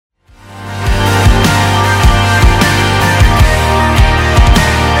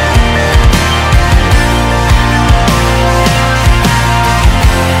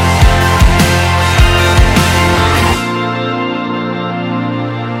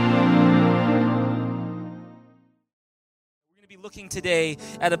looking today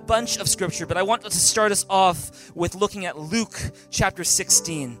at a bunch of scripture, but I want to start us off with looking at Luke chapter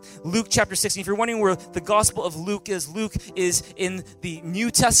 16. Luke chapter 16. If you're wondering where the Gospel of Luke is in the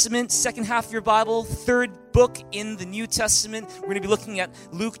New Testament, second half of your Bible, third book in the New Testament. We're going to be looking at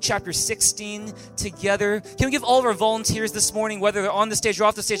Luke chapter 16 together. Can we give all of our volunteers this morning, whether they're on the stage or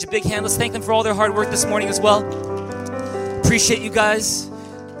off the stage, a big hand? Let's thank them for all their hard work this morning as well. Appreciate you guys.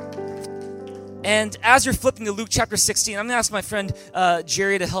 And as you're flipping to Luke chapter 16, I'm going to ask my friend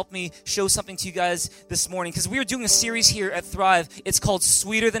Jerry to help me show something to you guys this morning, because we are doing a series here at Thrive. It's called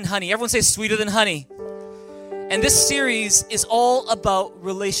Sweeter Than Honey. Everyone say Sweeter Than Honey. And this series is all about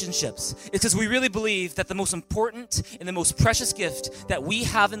relationships. It's because we really believe that the most important and the most precious gift that we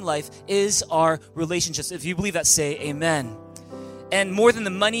have in life is our relationships. If you believe that, say amen. And more than the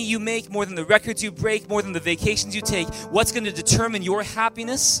money you make, more than the records you break, more than the vacations you take, what's going to determine your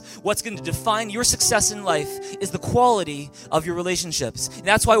happiness, what's going to define your success in life is the quality of your relationships. And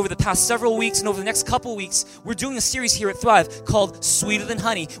that's why over the past several weeks and over the next couple weeks, we're doing a series here at Thrive called Sweeter Than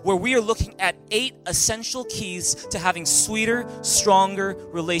Honey, where we are looking at 8 essential keys to having sweeter, stronger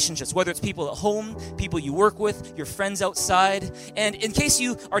relationships, whether it's people at home, people you work with, your friends outside. And in case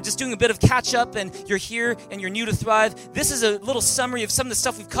you are just doing a bit of catch up and you're here and you're new to Thrive, this is a little summary of some of the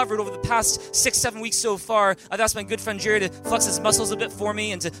stuff we've covered over the past 6-7 weeks so far. I've asked my good friend Jerry to flex his muscles a bit for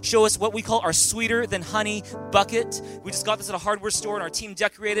me and to show us what we call our Sweeter Than Honey bucket. We just got this at a hardware store, and our team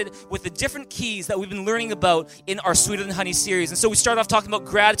decorated with the different keys that we've been learning about in our Sweeter Than Honey series. And so we start off talking about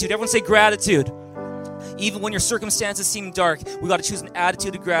gratitude. Everyone say gratitude. Even when your circumstances seem dark, we got to choose an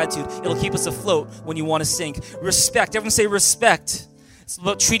attitude of gratitude. It'll keep us afloat when you want to sink. Respect. Everyone say respect. It's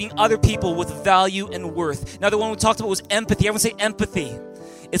about treating other people with value and worth. Another one we talked about was empathy. Everyone say empathy.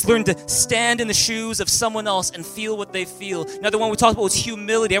 It's learning to stand in the shoes of someone else and feel what they feel. Another one we talked about was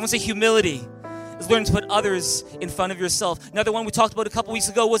humility. Everyone say humility. It's learning to put others in front of yourself. Another one we talked about a couple weeks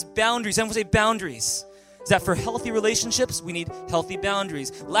ago was boundaries. Everyone say boundaries. Is that for healthy relationships, we need healthy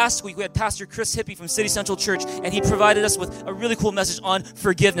boundaries. Last week, we had Pastor Chris Hippie from City Central Church, and he provided us with a really cool message on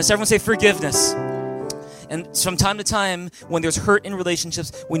forgiveness. Everyone say forgiveness. And from time to time, when there's hurt in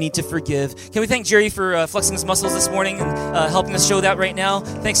relationships, we need to forgive. Can we thank Jerry for flexing his muscles this morning and helping us show that right now?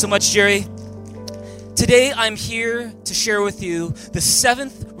 Thanks so much, Jerry. Today, I'm here to share with you the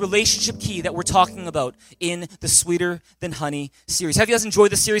 7th relationship key that we're talking about in the Sweeter Than Honey series. Have you guys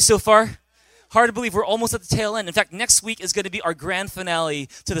enjoyed this series so far? Hard to believe we're almost at the tail end. In fact, next week is going to be our grand finale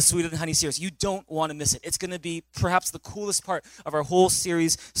to the Sweeter Than Honey series. You don't want to miss it. It's going to be perhaps the coolest part of our whole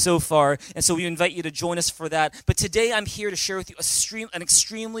series so far. And so we invite you to join us for that. But today I'm here to share with you an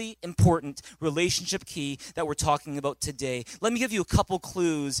extremely important relationship key that we're talking about today. Let me give you a couple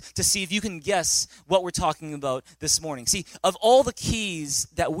clues to see if you can guess what we're talking about this morning. See, of all the keys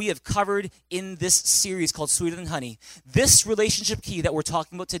that we have covered in this series called Sweeter Than Honey, this relationship key that we're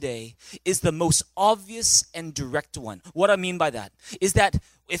talking about today is the most obvious and direct one. What I mean by that is that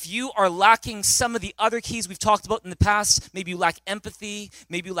if you are lacking some of the other keys we've talked about in the past, maybe you lack empathy,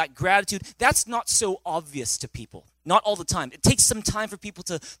 maybe you lack gratitude, that's not so obvious to people. Not all the time. It takes some time for people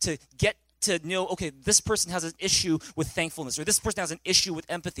to get to know, okay, this person has an issue with thankfulness, or this person has an issue with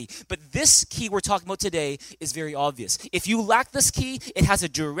empathy. But this key we're talking about today is very obvious. If you lack this key, it has a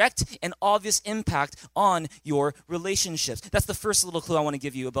direct and obvious impact on your relationships. That's the first little clue I want to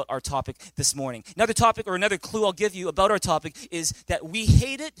give you about our topic this morning. Another clue I'll give you about our topic is that we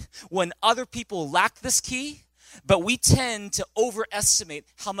hate it when other people lack this key, but we tend to overestimate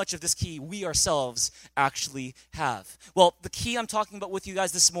how much of this key we ourselves actually have. Well, the key I'm talking about with you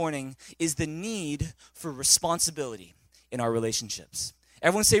guys this morning is the need for responsibility in our relationships.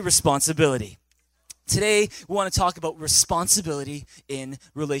 Everyone say responsibility. Today, we want to talk about responsibility in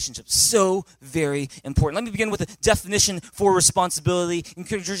relationships. So very important. Let me begin with a definition for responsibility. I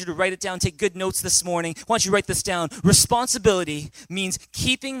encourage you to write it down, take good notes this morning. Why don't you write this down? Responsibility means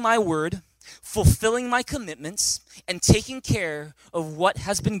keeping my word, fulfilling my commitments, and taking care of what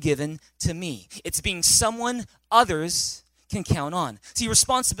has been given to me. It's being someone others can count on. See,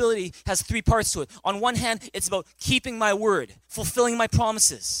 responsibility has 3 parts to it. On one hand, it's about keeping my word, fulfilling my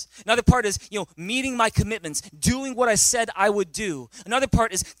promises. Another part is, meeting my commitments, doing what I said I would do. Another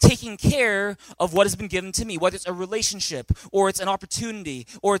part is taking care of what has been given to me, whether it's a relationship, or it's an opportunity,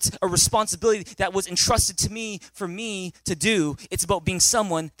 or it's a responsibility that was entrusted to me for me to do. It's about being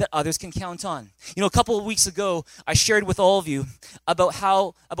someone that others can count on. A couple of weeks ago, I shared with all of you about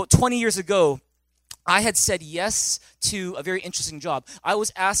how, about 20 years ago, I had said yes to a very interesting job. I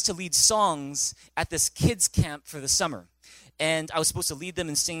was asked to lead songs at this kids camp for the summer. and I was supposed to lead them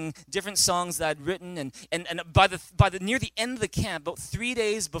in singing different songs that I'd written. And by the near the end of the camp, about 3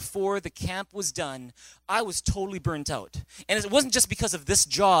 days before the camp was done, I was totally burnt out. And it wasn't just because of this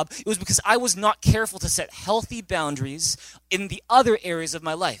job, it was because I was not careful to set healthy boundaries in the other areas of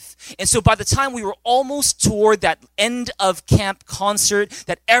my life. And so by the time we were almost toward that end of camp concert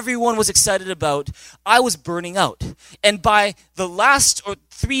that everyone was excited about, I was burning out. And by the last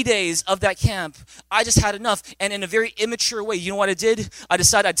 3 days of that camp, I just had enough. And in a very immature way, you know what I did? I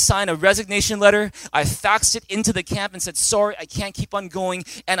decided I'd sign a resignation letter. I faxed it into the camp and said, sorry, I can't keep on going.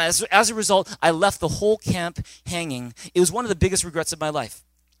 And as a result, I left the whole camp hanging. It was one of the biggest regrets of my life.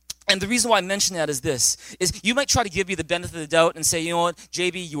 And the reason why I mention that is this, is you might try to give me the benefit of the doubt and say, you know what,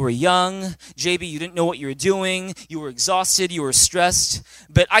 JB, you were young. JB, you didn't know what you were doing. You were exhausted. You were stressed.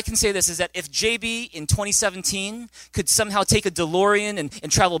 But I can say this, is that if JB in 2017 could somehow take a DeLorean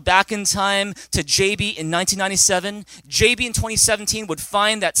and travel back in time to JB in 1997, JB in 2017 would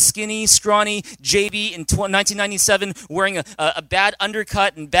find that skinny, scrawny JB in 1997 wearing a bad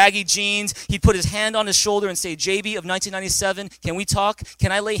undercut and baggy jeans. He'd put his hand on his shoulder and say, JB of 1997, can we talk?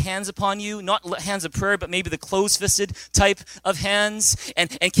 Can I lay hands upon you? Not hands of prayer, but maybe the closed-fisted type of hands. And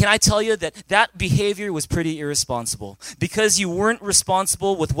can I tell you that behavior was pretty irresponsible? Because you weren't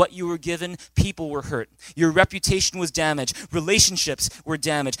responsible with what you were given, people were hurt. Your reputation was damaged. Relationships were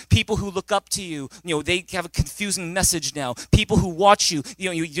damaged. People who look up to you, they have a confusing message now. People who watch you,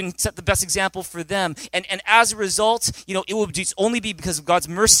 you didn't set the best example for them. And as a result, it will only be because of God's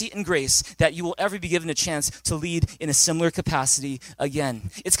mercy and grace that you will ever be given a chance to lead in a similar capacity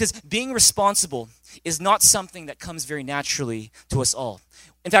again. It's because being responsible is not something that comes very naturally to us all.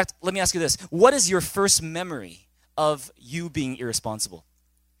 In fact, let me ask you this. What is your first memory of you being irresponsible?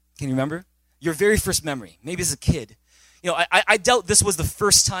 Can you remember? Your very first memory, maybe as a kid. I doubt this was the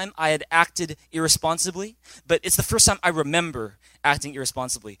first time I had acted irresponsibly, but it's the first time I remember acting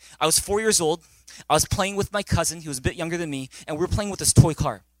irresponsibly. I was 4 years old. I was playing with my cousin. He was a bit younger than me, and we were playing with this toy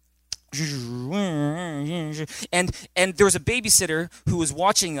car. And there was a babysitter who was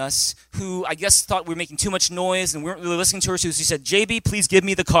watching us, who I guess thought we were making too much noise and we weren't really listening to her. So she said, JB, please give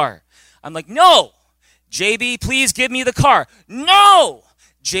me the car. I'm like, no. JB, please give me the car. No.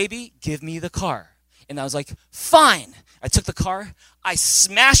 JB, give me the car. And I was like, fine. I took the car. I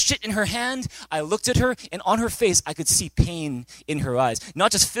smashed it in her hand. I looked at her, and on her face, I could see pain in her eyes.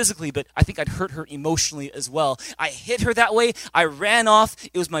 Not just physically, but I think I'd hurt her emotionally as well. I hit her that way. I ran off.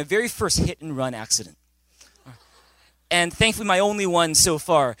 It was my very first hit-and-run accident. And thankfully, my only one so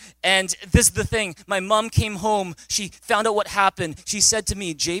far. And this is the thing. My mom came home. She found out what happened. She said to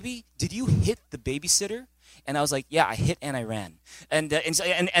me, JB, did you hit the babysitter? And I was like, yeah, I hit and I ran. And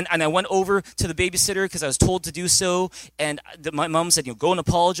I went over to the babysitter because I was told to do so. And my mom said, go and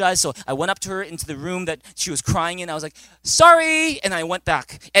apologize. So I went up to her into the room that she was crying in. I was like, sorry. And I went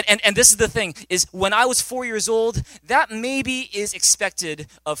back. And this is the thing, is when I was 4 years old, that maybe is expected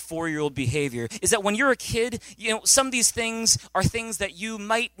of 4-year-old behavior. Is that when you're a kid, some of these things are things that you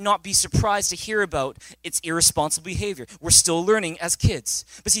might not be surprised to hear about. It's irresponsible behavior. We're still learning as kids.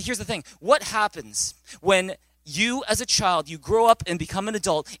 But see, here's the thing. What happens when you, as a child, you grow up and become an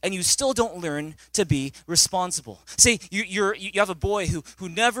adult, and you still don't learn to be responsible? Say you have a boy who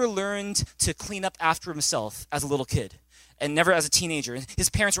never learned to clean up after himself as a little kid, and never as a teenager.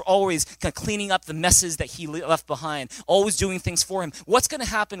 His parents were always kind of cleaning up the messes that he left behind, always doing things for him. What's going to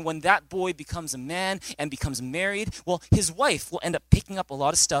happen when that boy becomes a man and becomes married? Well, his wife will end up picking up a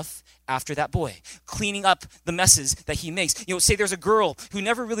lot of stuff after that boy, cleaning up the messes that he makes. Say there's a girl who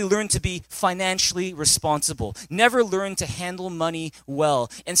never really learned to be financially responsible, never learned to handle money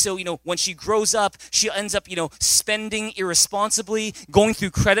well. And so, when she grows up, she ends up, spending irresponsibly, going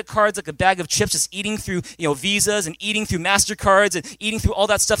through credit cards like a bag of chips, just eating through, Visas and eating through MasterCards and eating through all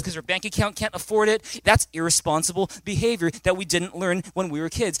that stuff because her bank account can't afford it. That's irresponsible behavior that we didn't learn when we were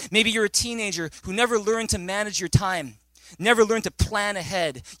kids. Maybe you're a teenager who never learned to manage your time. Never learned to plan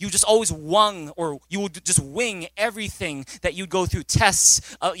ahead. You just always you would just wing everything that you'd go through.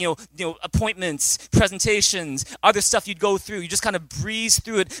 Tests, appointments, presentations, other stuff you'd go through. You just kind of breeze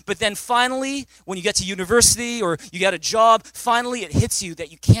through it. But then finally, when you get to university or you get a job, finally it hits you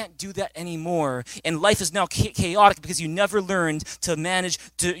that you can't do that anymore. And life is now chaotic because you never learned to manage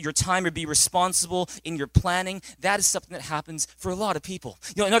your time or be responsible in your planning. That is something that happens for a lot of people.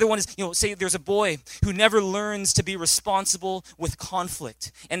 Another one is, say there's a boy who never learns to be responsible with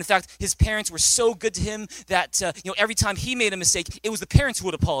conflict. And in fact, his parents were so good to him that every time he made a mistake, it was the parents who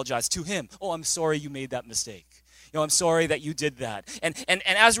would apologize to him. Oh, I'm sorry you made that mistake. I'm sorry that you did that. And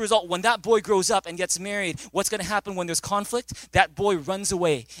as a result, when that boy grows up and gets married, what's going to happen when there's conflict? That boy runs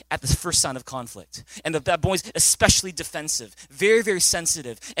away at the first sign of conflict. And that boy's especially defensive, very, very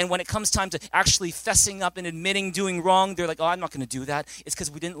sensitive. And when it comes time to actually fessing up and admitting doing wrong, they're like, oh, I'm not going to do that. It's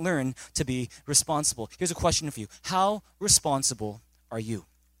because we didn't learn to be responsible. Here's a question for you. How responsible are you?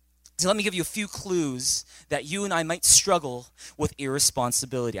 So let me give you a few clues that you and I might struggle with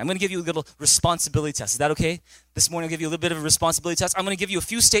irresponsibility. I'm going to give you a little responsibility test. Is that okay? This morning I'll give you a little bit of a responsibility test. I'm going to give you a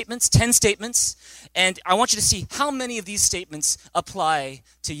few statements, 10 statements, and I want you to see how many of these statements apply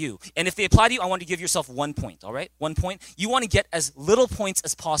to you. And if they apply to you, I want you to give yourself 1 point, all right? 1 point. You want to get as little points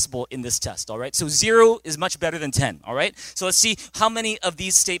as possible in this test, all right? So 0 is much better than 10, all right? So let's see how many of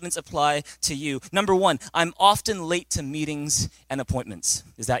these statements apply to you. Number 1, I'm often late to meetings and appointments.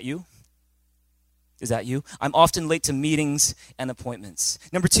 Is that you? Is that you? I'm often late to meetings and appointments.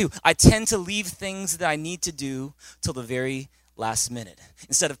 Number 2, I tend to leave things that I need to do till the very last minute.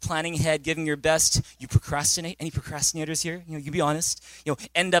 Instead of planning ahead, giving your best, you procrastinate. Any procrastinators here? You be honest.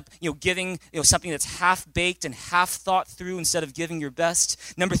 End up, giving, something that's half-baked and half-thought through instead of giving your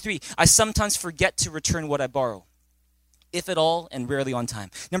best. Number 3, I sometimes forget to return what I borrow, if at all, and rarely on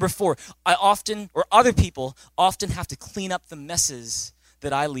time. Number 4, other people often have to clean up the messes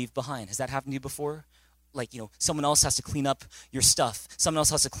that I leave behind. Has that happened to you before? Like, someone else has to clean up your stuff. Someone else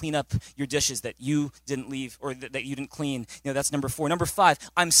has to clean up your dishes that you didn't leave or that you didn't clean. That's number 4. Number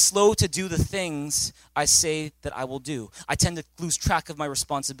 5, I'm slow to do the things I say that I will do. I tend to lose track of my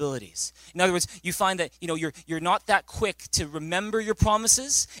responsibilities. In other words, you find that, you're not that quick to remember your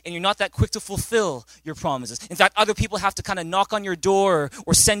promises, and you're not that quick to fulfill your promises. In fact, other people have to kind of knock on your door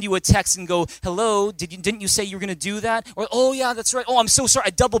or send you a text and go, hello, didn't you say you were going to do that? Or, oh, yeah, that's right. Oh, I'm so sorry.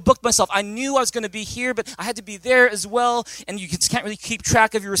 I double booked myself. I knew I was going to be here, but I had to be there as well, and you just can't really keep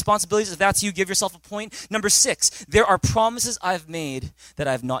track of your responsibilities. If that's you, give yourself a point. Number 6, there are promises I've made that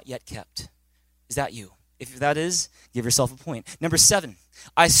I've not yet kept. Is that you? If that is, give yourself a point. Number 7,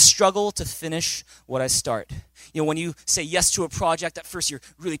 I struggle to finish what I start. When you say yes to a project, at first you're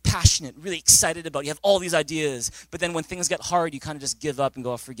really passionate, really excited about it. You have all these ideas, but then when things get hard, you kind of just give up and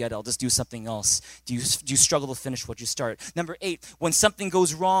go, oh, forget it, I'll just do something else. Do you struggle to finish what you start? Number 8, when something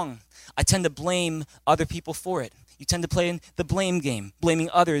goes wrong, I tend to blame other people for it. You tend to play in the blame game, blaming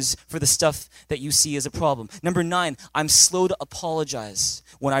others for the stuff that you see as a problem. Number 9, I'm slow to apologize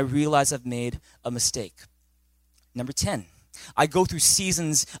when I realize I've made a mistake. Number 10, I go through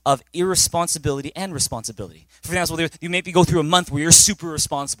seasons of irresponsibility and responsibility. For example, you maybe go through a month where you're super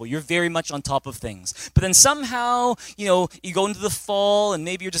responsible. You're very much on top of things. But then somehow, you go into the fall and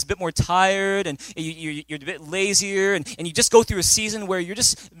maybe you're just a bit more tired and you're a bit lazier and you just go through a season where you're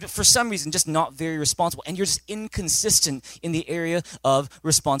just, for some reason, just not very responsible. And you're just inconsistent in the area of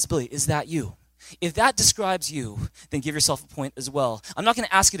responsibility. Is that you? If that describes you, then give yourself a point as well. I'm not going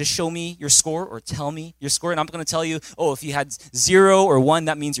to ask you to show me your score or tell me your score, and I'm going to tell you, if you had 0 or 1,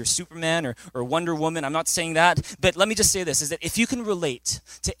 that means you're Superman or Wonder Woman. I'm not saying that, but let me just say this, is that if you can relate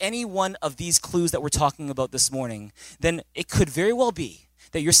to any one of these clues that we're talking about this morning, then it could very well be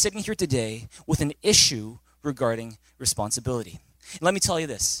that you're sitting here today with an issue regarding responsibility. And let me tell you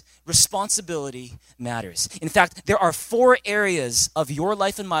this, responsibility matters. In fact, there are 4 areas of your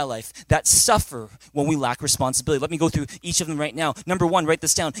life and my life that suffer when we lack responsibility. Let me go through each of them right now. Number 1, write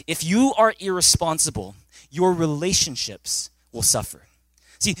this down. If you are irresponsible, your relationships will suffer.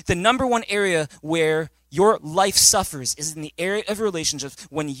 See, the number 1 area where your life suffers is in the area of relationships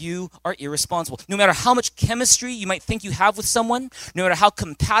when you are irresponsible. No matter how much chemistry you might think you have with someone, no matter how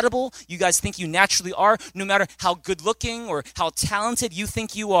compatible you guys think you naturally are, no matter how good looking or how talented you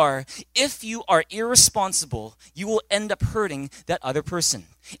think you are, if you are irresponsible, you will end up hurting that other person.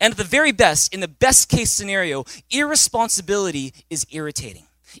 And at the very best, in the best case scenario, irresponsibility is irritating.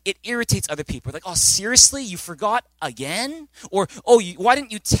 It irritates other people. Like, oh, seriously? You forgot again? Or, why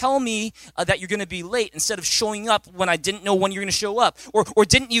didn't you tell me that you're going to be late instead of showing up when I didn't know when you're going to show up? Or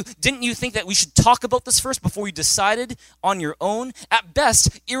didn't you think that we should talk about this first before you decided on your own? At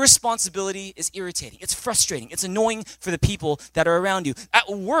best, irresponsibility is irritating. It's frustrating. It's annoying for the people that are around you. At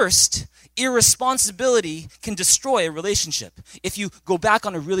worst, irresponsibility can destroy a relationship. If you go back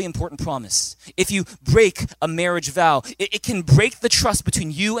on a really important promise, if you break a marriage vow, it can break the trust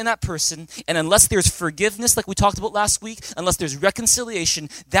between you and that person, and unless there's forgiveness, like we talked about last week, unless there's reconciliation,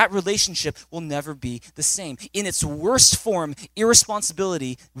 that relationship will never be the same. In its worst form,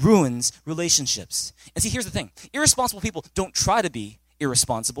 irresponsibility ruins relationships. And see, here's the thing. Irresponsible people don't try to be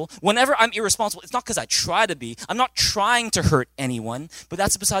irresponsible. Whenever I'm irresponsible, it's not because I try to be. I'm not trying to hurt anyone, but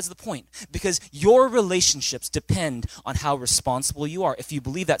that's besides the point. Because your relationships depend on how responsible you are. If you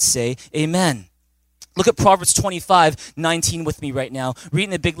believe that, say amen. Look at Proverbs 25:19 with me right now. Read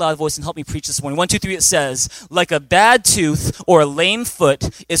in a big loud voice and help me preach this morning. 1, 2, 3, it says, like a bad tooth or a lame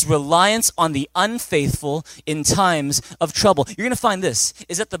foot is reliance on the unfaithful in times of trouble. You're going to find this,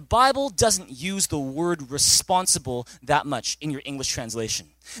 is that the Bible doesn't use the word responsible that much in your English translation.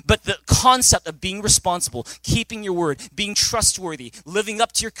 But the concept of being responsible, keeping your word, being trustworthy, living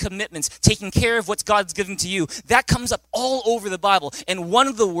up to your commitments, taking care of what God's given to you, that comes up all over the Bible. And one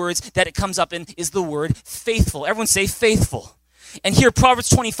of the words that it comes up in is the word faithful. Everyone say faithful. And here Proverbs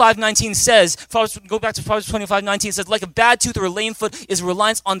 25:19 says, go back to Proverbs 25:19, it says, like a bad tooth or a lame foot is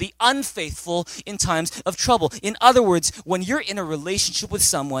reliance on the unfaithful in times of trouble. In other words, when you're in a relationship with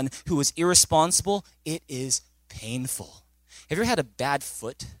someone who is irresponsible, it is painful. Have you ever had a bad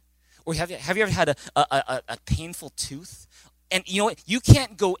foot? Or have you ever had a painful tooth? And you know what? You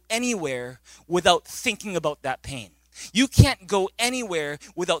can't go anywhere without thinking about that pain. You can't go anywhere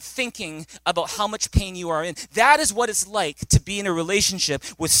without thinking about how much pain you are in. That is what it's like to be in a relationship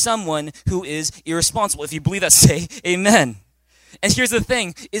with someone who is irresponsible. If you believe that, say amen. And here's the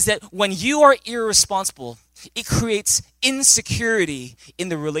thing, is that when you are irresponsible, it creates insecurity in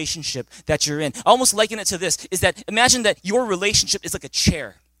the relationship that you're in. I almost liken it to this, is that imagine that your relationship is like a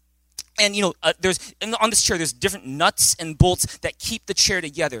chair. And on this chair, there's different nuts and bolts that keep the chair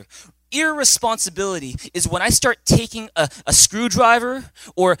together. Irresponsibility is when I start taking a screwdriver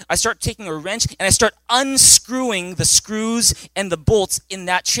or I start taking a wrench and I start unscrewing the screws and the bolts in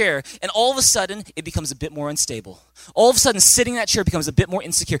that chair. And all of a sudden, it becomes a bit more unstable. All of a sudden, sitting in that chair becomes a bit more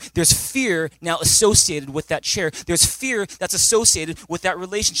insecure. There's fear now associated with that chair. There's fear that's associated with that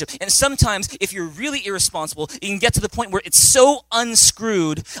relationship. And sometimes, if you're really irresponsible, you can get to the point where it's so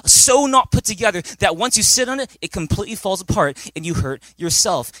unscrewed, so not put together, that once you sit on it, it completely falls apart and you hurt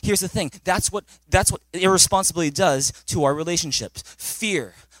yourself. Here's the thing. That's what irresponsibility does to our relationships.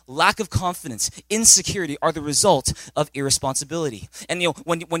 Fear, lack of confidence, insecurity are the result of irresponsibility. And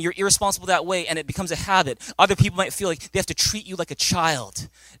when you're irresponsible that way and it becomes a habit, other people might feel like they have to treat you like a child.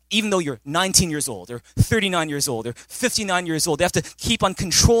 Even though you're 19 years old or 39 years old or 59 years old, they have to keep on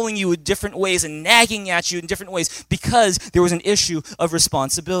controlling you in different ways and nagging at you in different ways because there was an issue of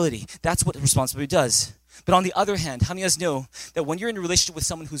responsibility. That's what responsibility does. But on the other hand, how many of us know that when you're in a relationship with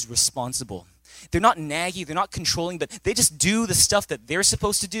someone who's responsible, they're not naggy, they're not controlling, but they just do the stuff that they're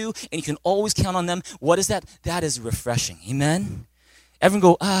supposed to do, and you can always count on them. What is that? That is refreshing. Amen? Everyone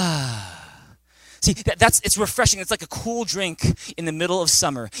go, ah. See, it's refreshing. It's like a cool drink in the middle of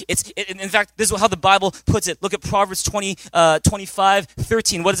summer. In fact, this is how the Bible puts it. Look at Proverbs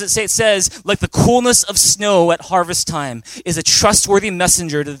 25:13. What does it say? It says, like the coolness of snow at harvest time is a trustworthy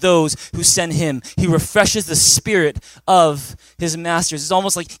messenger to those who send him. He refreshes the spirit of his masters. It's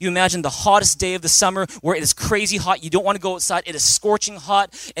almost like you imagine the hottest day of the summer where it is crazy hot. You don't want to go outside. It is scorching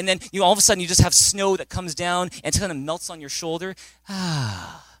hot. And then all of a sudden you just have snow that comes down and it kind of melts on your shoulder.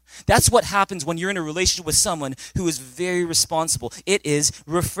 Ah. That's what happens when you're in a relationship with someone who is very responsible. It is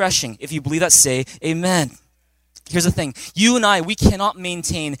refreshing. If you believe that, say amen. Here's the thing. You and I, we cannot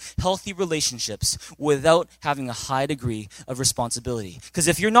maintain healthy relationships without having a high degree of responsibility. Because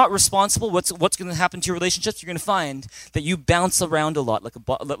if you're not responsible, what's going to happen to your relationships? You're going to find that you bounce around a lot like a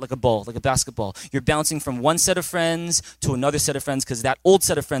ball, like a basketball. You're bouncing from one set of friends to another set of friends because that old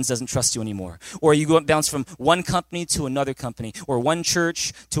set of friends doesn't trust you anymore. Or you go and bounce from one company to another company, or one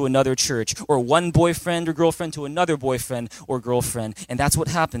church to another church, or one boyfriend or girlfriend to another boyfriend or girlfriend. And that's what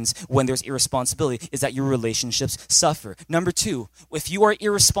happens when there's irresponsibility, is that your relationships suffer. Number 2, if you are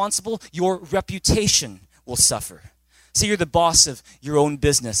irresponsible, your reputation will suffer. Say you're the boss of your own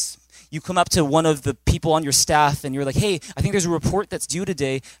business. You come up to one of the people on your staff and you're like, hey, I think there's a report that's due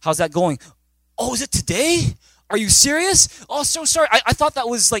today. How's that going? Oh, is it today? Are you serious? Oh, so sorry. I thought that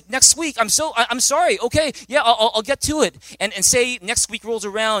was like next week. I'm sorry. Okay, yeah, I'll get to it. And say next week rolls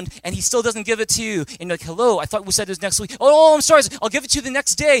around and he still doesn't give it to you. And you're like, hello, I thought we said it was next week. Oh, I'm sorry. I'll give it to you the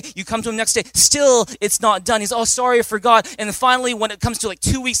next day. You come to him next day. Still, it's not done. He's, oh, sorry, I forgot. And then finally, when it comes to like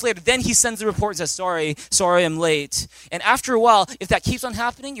 2 weeks later, then he sends the report and says, sorry, I'm late. And after a while, if that keeps on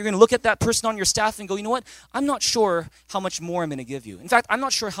happening, you're going to look at that person on your staff and go, you know what? I'm not sure how much more I'm going to give you. In fact, I'm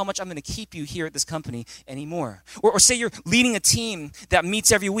not sure how much I'm going to keep you here at this company anymore. Or say you're leading a team that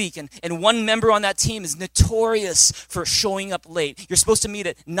meets every week and one member on that team is notorious for showing up late. You're supposed to meet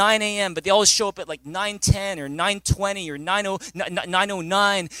at 9 a.m., but they always show up at like 9:10 or 9:20 or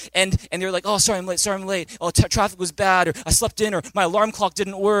 9:09, and they're like, oh, sorry, I'm late. Oh, traffic was bad, or I slept in, or my alarm clock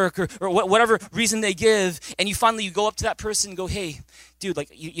didn't work, or whatever reason they give. And you finally go up to that person and go, hey, dude, like,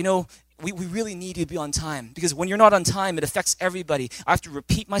 you know, we really need you to be on time, because when you're not on time, it affects everybody. I have to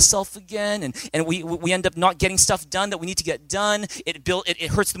repeat myself again, and we end up not getting stuff done that we need to get done.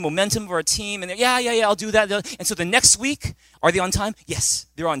 It hurts the momentum of our team, and yeah, I'll do that. And so the next week, are they on time? Yes,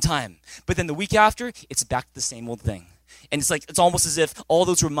 they're on time. But then the week after, it's back to the same old thing. And it's almost as if all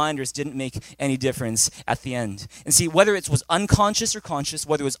those reminders didn't make any difference at the end. And see, whether it was unconscious or conscious,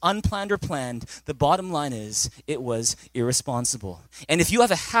 whether it was unplanned or planned, the bottom line is it was irresponsible. And if you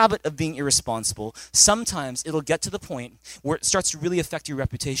have a habit of being irresponsible, sometimes it'll get to the point where it starts to really affect your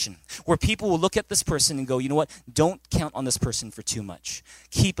reputation, where people will look at this person and go, you know what, don't count on this person for too much.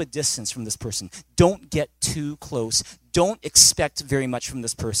 Keep a distance from this person. Don't get too close. Don't expect very much from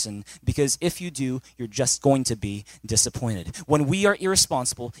this person, because if you do, you're just going to be disappointed. When we are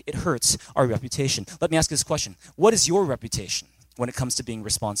irresponsible, it hurts our reputation. Let me ask you this question. What is your reputation when it comes to being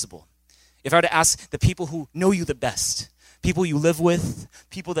responsible? If I were to ask the people who know you the best, people you live with,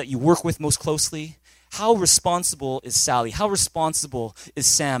 people that you work with most closely, how responsible is Sally? How responsible is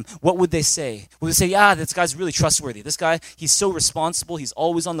Sam? What would they say? Would they say, yeah, this guy's really trustworthy. This guy, he's so responsible. He's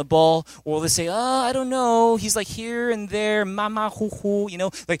always on the ball. Or will they say, I don't know. He's like here and there, mama, hoo, you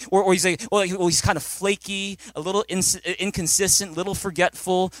know, like, or he's like, he's kind of flaky, a little inconsistent, a little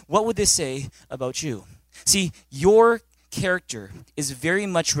forgetful. What would they say about you? See, your character is very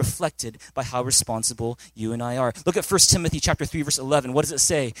much reflected by how responsible you and I are. Look at 1 Timothy chapter 3, verse 11. What does it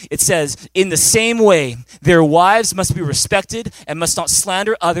say? It says, in the same way, their wives must be respected and must not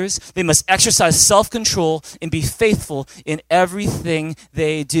slander others. They must exercise self-control and be faithful in everything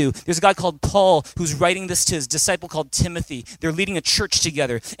they do. There's a guy called Paul who's writing this to his disciple called Timothy. They're leading a church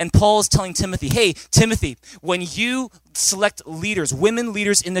together. And Paul is telling Timothy, hey, Timothy, when you select leaders, women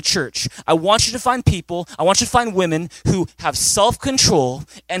leaders in the church, I want you to find women who have self-control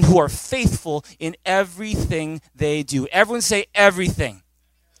and who are faithful in everything they do. Everyone say everything.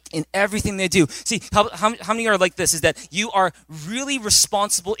 In everything they do. See, how many are like this, is that you are really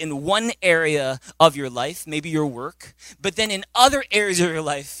responsible in one area of your life, maybe your work, but then in other areas of your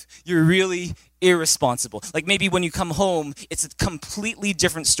life, you're really irresponsible. Like maybe when you come home, it's a completely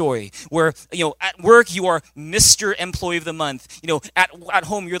different story where, at work, you are Mr. Employee of the Month. At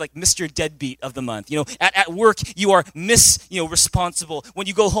home, you're like Mr. Deadbeat of the Month. At work, you are Miss, responsible. When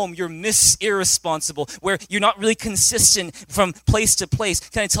you go home, you're Miss Irresponsible, where you're not really consistent from place to place.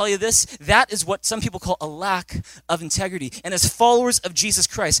 Can I tell you this? That is what some people call a lack of integrity. And as followers of Jesus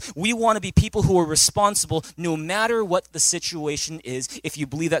Christ, we want to be people who are responsible no matter what the situation is. If you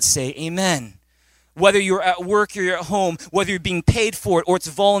believe that, say amen. Whether you're at work or you're at home, whether you're being paid for it or it's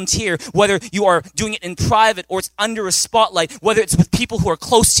volunteer, whether you are doing it in private or it's under a spotlight, whether it's with people who are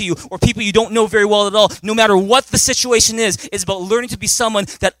close to you or people you don't know very well at all, no matter what the situation is, it's about learning to be someone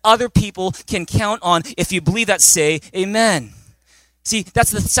that other people can count on. If you believe that, say amen. See, that's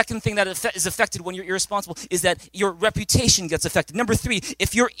the second thing that is affected when you're irresponsible, is that your reputation gets affected. Number 3,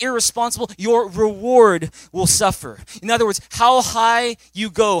 if you're irresponsible, your reward will suffer. In other words, how high you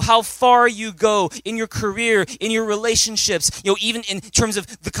go, how far you go in your career, in your relationships, even in terms of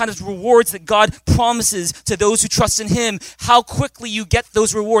the kind of rewards that God promises to those who trust in Him, how quickly you get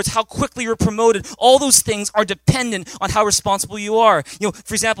those rewards, how quickly you're promoted, all those things are dependent on how responsible you are.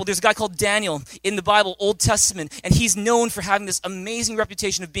 For example, there's a guy called Daniel in the Bible, Old Testament, and he's known for having this amazing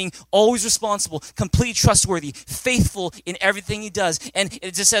reputation of being always responsible, completely trustworthy, faithful in everything he does. And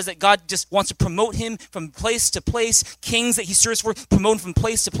it just says that God just wants to promote him from place to place. Kings that he serves for, promote him from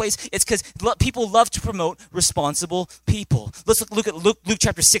place to place. It's because people love to promote responsible people. Let's look at Luke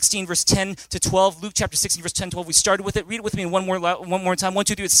chapter 16, verse 10 to 12. Luke chapter 16, verse 10 to 12. We started with it. Read it with me one more time. 1,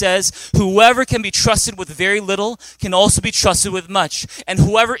 2, 3. It says, whoever can be trusted with very little can also be trusted with much. And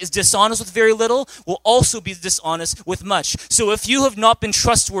whoever is dishonest with very little will also be dishonest with much. So if you have not been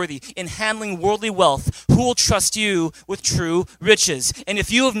trustworthy in handling worldly wealth, who will trust you with true riches? And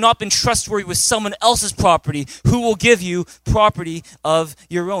if you have not been trustworthy with someone else's property, who will give you property of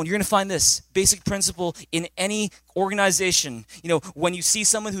your own? You're going to find this basic principle in any organization. When you see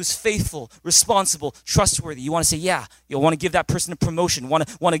someone who's faithful, responsible, trustworthy, you want to say, yeah, you'll want to give that person a promotion, want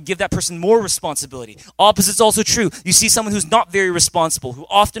to give that person more responsibility. Opposite's also true. You see someone who's not very responsible, who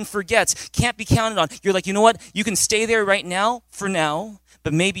often forgets, can't be counted on. You're like, you know what? You can stay there right now, for now,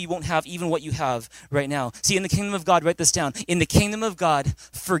 but maybe you won't have even what you have right now. See, in the kingdom of God, write this down. In the kingdom of God,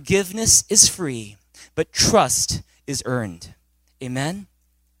 forgiveness is free, but trust is earned. Amen?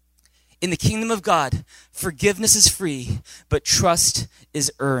 In the kingdom of God, forgiveness is free, but trust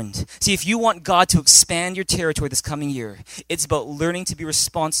is earned. See, if you want God to expand your territory this coming year, it's about learning to be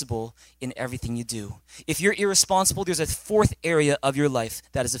responsible in everything you do. If you're irresponsible, there's a 4th area of your life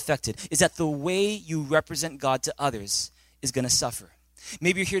that is affected, is that the way you represent God to others is going to suffer.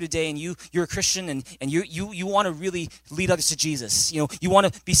 Maybe you're here today and you're a Christian and you want to really lead others to Jesus. You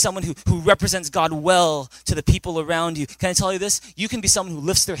want to be someone who represents God well to the people around you. Can I tell you this? You can be someone who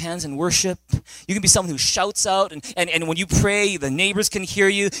lifts their hands in worship. You can be someone who shouts out and when you pray, the neighbors can hear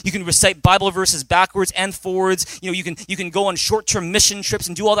you. You can recite Bible verses backwards and forwards. You can go on short-term mission trips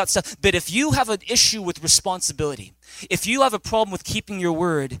and do all that stuff. But if you have an issue with responsibility, if you have a problem with keeping your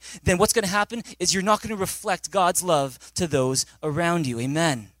word, then what's going to happen is you're not going to reflect God's love to those around you.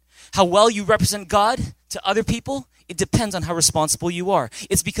 Amen. How well you represent God to other people, it depends on how responsible you are.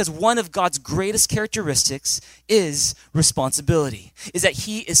 It's because one of God's greatest characteristics is responsibility, is that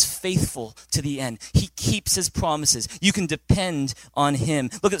he is faithful to the end. He keeps his promises. You can depend on him.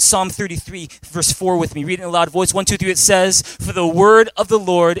 Look at Psalm 33, verse 4 with me. Read it in a loud voice. 1, 2, 3. It says, "For the word of the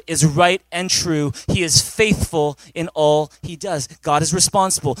Lord is right and true. He is faithful in all he does." God is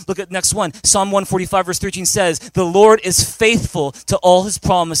responsible. Look at next one. Psalm 145, verse 13 says, "The Lord is faithful to all his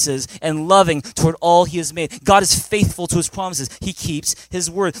promises and loving toward all he has made." God is faithful to his promises. He keeps his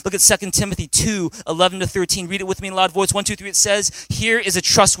word. Look at 2 Timothy 2, 11 to 13. Read it with me in a loud voice. 1, 2, 3. It says, "Here is a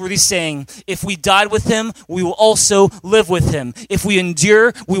trustworthy saying. If we died with him, we will also live with him. If we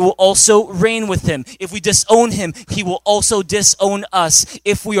endure, we will also reign with him. If we disown him, he will also disown us.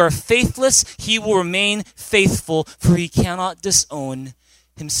 If we are faithless, he will remain faithful, for he cannot disown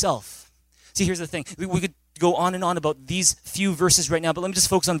himself." See, here's the thing. We could go on and on about these few verses right now, but let me just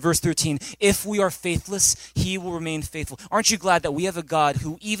focus on verse 13. If we are faithless, he will remain faithful. Aren't you glad that we have a God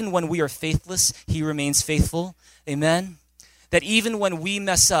who, even when we are faithless, he remains faithful? Amen? That even when we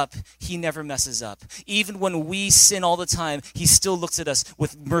mess up, he never messes up. Even when we sin all the time, he still looks at us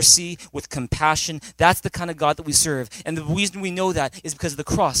with mercy, with compassion. That's the kind of God that we serve. And the reason we know that is because of the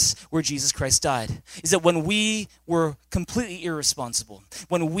cross where Jesus Christ died. Is that when we were completely irresponsible,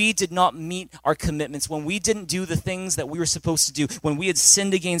 when we did not meet our commitments, when we didn't do the things that we were supposed to do, when we had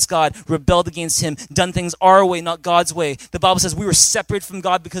sinned against God, rebelled against him, done things our way, not God's way, the Bible says we were separated from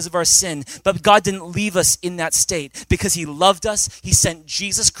God because of our sin. But God didn't leave us in that state because he loved us. He sent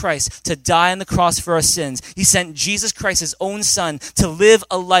Jesus Christ to die on the cross for our sins. He sent Jesus Christ, his own son, to live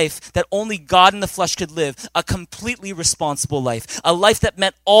a life that only God in the flesh could live, a completely responsible life, a life that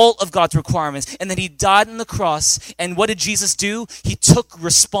met all of God's requirements. And then he died on the cross, and what did Jesus do? He took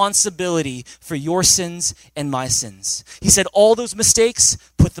responsibility for your sins and my sins. He said, all those mistakes,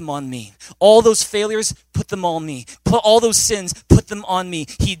 put them on me. All those failures, put them on me. Put all those sins, put them on me.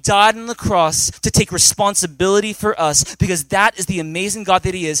 He died on the cross to take responsibility for us, because that is the amazing God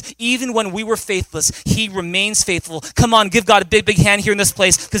that he is. Even when we were faithless, he remains faithful. Come on, give God a big, big hand here in this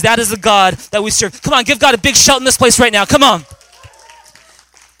place, because that is the God that we serve. Come on, give God a big shout in this place right now. Come on.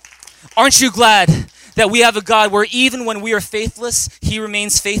 Aren't you glad that we have a God where even when we are faithless, he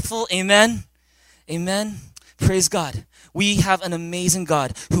remains faithful? Amen. Amen. Praise God. We have an amazing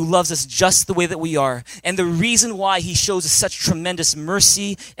God who loves us just the way that we are. And the reason why he shows us such tremendous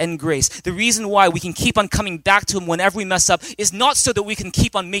mercy and grace, the reason why we can keep on coming back to him whenever we mess up, is not so that we can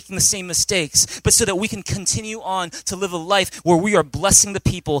keep on making the same mistakes, but so that we can continue on to live a life where we are blessing the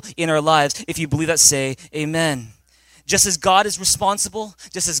people in our lives. If you believe that, say amen. Just as God is responsible,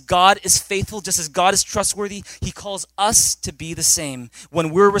 just as God is faithful, just as God is trustworthy, he calls us to be the same.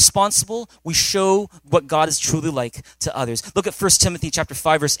 When we're responsible, we show what God is truly like to others. Look at 1 Timothy chapter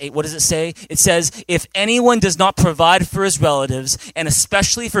 5, verse 8. What does it say? It says, "If anyone does not provide for his relatives, and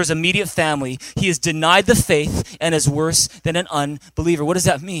especially for his immediate family, he is denied the faith and is worse than an unbeliever." What does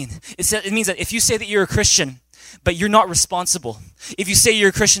that mean? It means that if you say that you're a Christian, but you're not responsible. If you say you're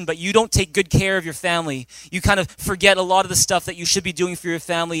a Christian, but you don't take good care of your family, you kind of forget a lot of the stuff that you should be doing for your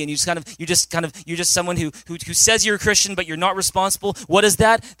family, and you're just someone who says you're a Christian, but you're not responsible. What is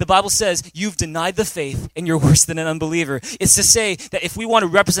that? The Bible says you've denied the faith and you're worse than an unbeliever. It's to say that if we want to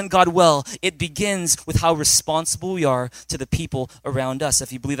represent God well, it begins with how responsible we are to the people around us.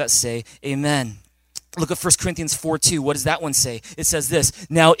 If you believe that, say amen. Look at 1 Corinthians 4:2. What does that one say? It says this: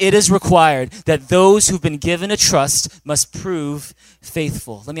 "Now it is required that those who've been given a trust must prove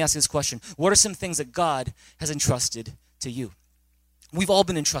faithful." Let me ask you this question. What are some things that God has entrusted to you? We've all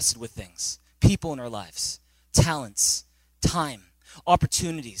been entrusted with things. People in our lives. Talents. Time.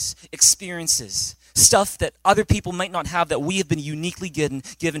 Opportunities. Experiences. Stuff that other people might not have that we have been uniquely given.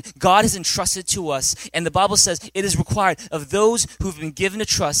 God has entrusted to us, and the Bible says it is required of those who have been given a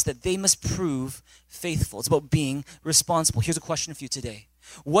trust that they must prove faithful. It's about being responsible. Here's a question for you today.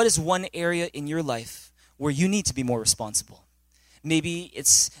 What is one area in your life where you need to be more responsible? Maybe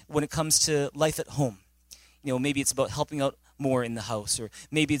it's when it comes to life at home. Maybe it's about helping out more in the house, or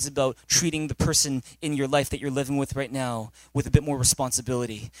maybe it's about treating the person in your life that you're living with right now with a bit more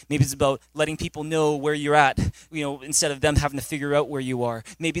responsibility. Maybe it's about letting people know where you're at, instead of them having to figure out where you are.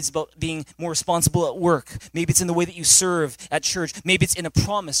 Maybe it's about being more responsible at work. Maybe it's in the way that you serve at church. Maybe it's in a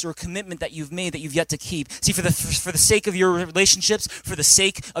promise or a commitment that you've made that you've yet to keep. See, for the sake of your relationships, for the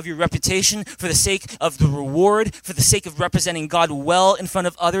sake of your reputation, for the sake of the reward, for the sake of representing God well in front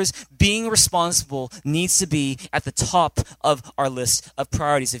of others, being responsible needs to be at the top of our list of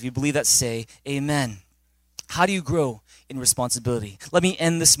priorities. If you believe that, say amen. How do you grow in responsibility? Let me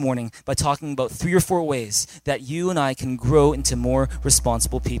end this morning by talking about 3 or 4 ways that you and I can grow into more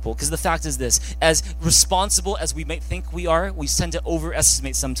responsible people. Because the fact is this, as responsible as we might think we are, we tend to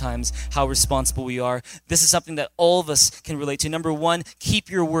overestimate sometimes how responsible we are. This is something that all of us can relate to. Number 1, keep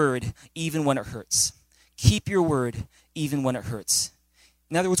your word even when it hurts. Keep your word even when it hurts.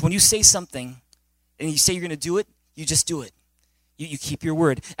 In other words, when you say something and you say you're going to do it, you just do it. You keep your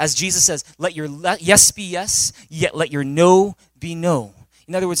word. As Jesus says, let your yes be yes, yet let your no be no.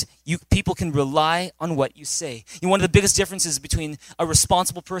 In other words, people can rely on what you say. One of the biggest differences between a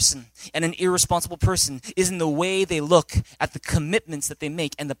responsible person and an irresponsible person is in the way they look at the commitments that they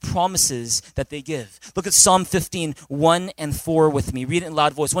make and the promises that they give. Look at Psalm 15, 1 and 4 with me. Read it in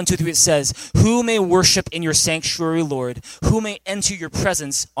loud voice. 1, 2, 3, it says, "Who may worship in your sanctuary, Lord? Who may enter your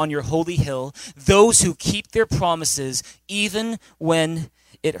presence on your holy hill? Those who keep their promises even when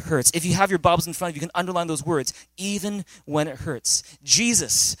it hurts." If you have your Bibles in front of you, you can underline those words, even when it hurts.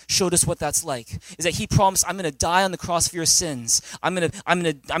 Jesus showed us what that's like, is that he promised, I'm going to die on the cross for your sins. I'm going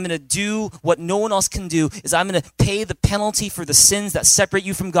to do what no one else can do, is I'm going to pay the penalty for the sins that separate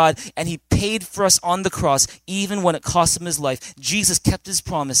you from God, and he paid for us on the cross, even when it cost him his life. Jesus kept his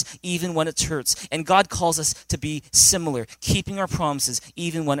promise, even when it hurts. And God calls us to be similar, keeping our promises,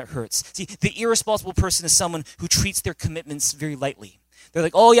 even when it hurts. See, the irresponsible person is someone who treats their commitments very lightly. They're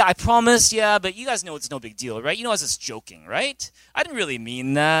like, oh yeah, I promised, yeah, but you guys know it's no big deal, right? I was just joking, right? I didn't really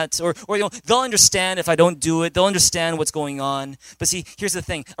mean that. Or they'll understand if I don't do it. They'll understand what's going on. But see, here's the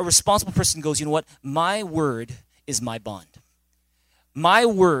thing. A responsible person goes, you know what? My word is my bond. My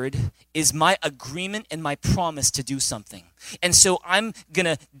word is my agreement and my promise to do something. And so I'm going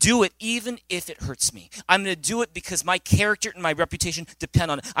to do it even if it hurts me. I'm going to do it because my character and my reputation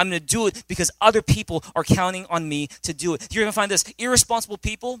depend on it. I'm going to do it because other people are counting on me to do it. You're going to find this. Irresponsible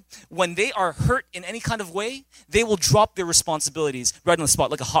people, when they are hurt in any kind of way, they will drop their responsibilities right on the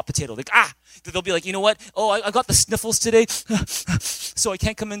spot like a hot potato. Like, they'll be like, you know what? Oh, I got the sniffles today, so I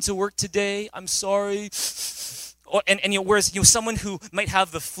can't come into work today. I'm sorry. Whereas someone who might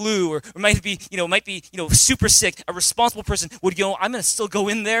have the flu or might be super sick, a responsible person would go, I'm going to still go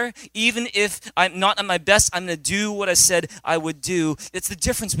in there even if I'm not at my best. I'm going to do what I said I would do. It's the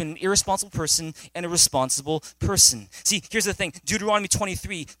difference between an irresponsible person and a responsible person. See, here's the thing. Deuteronomy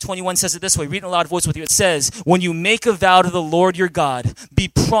 23:21 says it this way. Read it in a loud voice with you. It says, "When you make a vow to the Lord your God, be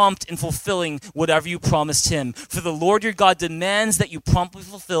prompt in fulfilling whatever you promised him. For the Lord your God demands that you promptly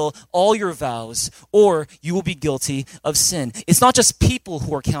fulfill all your vows, or you will be guilty of sin." It's not just people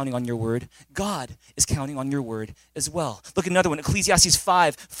who are counting on your word. God is counting on your word as well. Look at another one. Ecclesiastes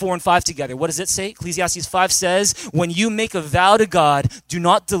 5, 4 and 5 together. What does it say? Ecclesiastes 5 says, "When you make a vow to God, do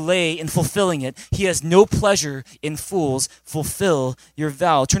not delay in fulfilling it. He has no pleasure in fools. Fulfill your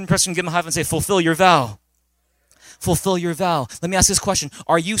vow." Turn to the person and give him a high five and say, fulfill your vow. Fulfill your vow. Let me ask this question.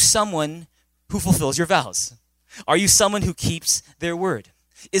 Are you someone who fulfills your vows? Are you someone who keeps their word?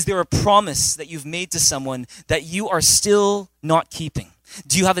 Is there a promise that you've made to someone that you are still not keeping?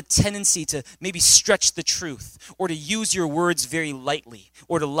 Do you have a tendency to maybe stretch the truth or to use your words very lightly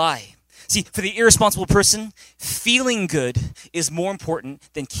or to lie? See, for the irresponsible person, feeling good is more important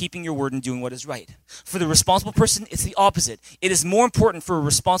than keeping your word and doing what is right. For the responsible person, it's the opposite. It is more important for a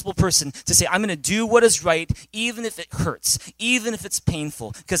responsible person to say, I'm going to do what is right, even if it hurts, even if it's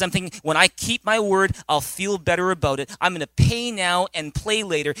painful. Because I'm thinking, when I keep my word, I'll feel better about it. I'm going to pay now and play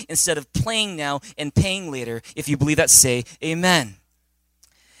later instead of playing now and paying later. If you believe that, say amen.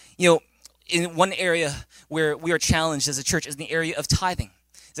 In one area where we are challenged as a church is in the area of tithing.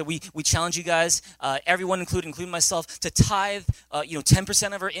 That we challenge you guys, everyone including myself, to tithe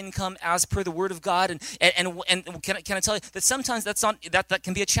 10% of our income as per the word of God. And can I tell you that sometimes that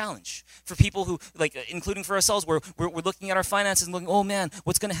can be a challenge for people who, including for ourselves, where we're looking at our finances and looking, oh man,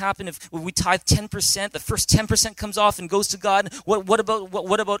 what's going to happen if we tithe 10%? The first 10% comes off and goes to God. What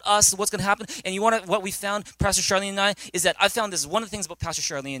about us? What's going to happen? And what we found, Pastor Charlene and I, is that I found this one of the things about Pastor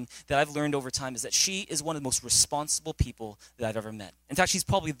Charlene that I've learned over time is that she is one of the most responsible people that I've ever met. In fact, she's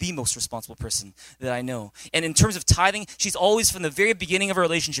probably probably the most responsible person that I know. And in terms of tithing, she's always, from the very beginning of our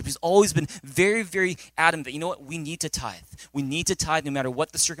relationship, she's always been very, very adamant that, you know what, we need to tithe. We need to tithe no matter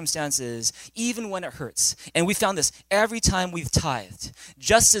what the circumstance is, even when it hurts. And we found this every time we've tithed,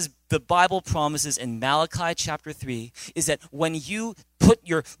 just as the Bible promises in Malachi chapter 3, is that when you put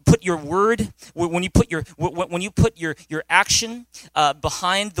your word, when you put your action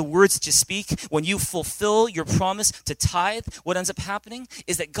behind the words that you speak, when you fulfill your promise to tithe, what ends up happening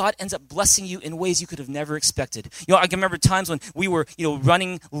is that God ends up blessing you in ways you could have never expected. You know, I can remember times when we were,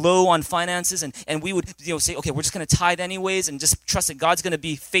 running low on finances, and we would, say, okay, we're just going to tithe anyways, and just trust that God's going to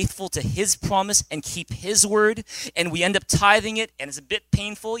be faithful to His promise and keep His word. And we end up tithing it, and it's a bit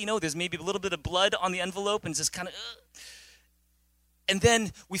painful. There's maybe a little bit of blood on the envelope, and it's just kind of. And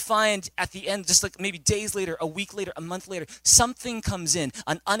then we find at the end, just like maybe days later, a week later, a month later, something comes in,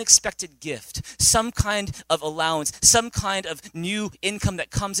 an unexpected gift, some kind of allowance, some kind of new income that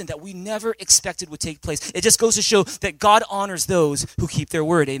comes in that we never expected would take place. It just goes to show that God honors those who keep their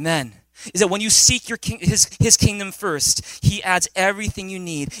word. Amen. Is that when you seek his kingdom first, He adds everything you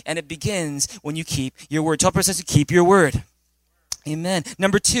need, and it begins when you keep your word. Tell a person to keep your word. Amen.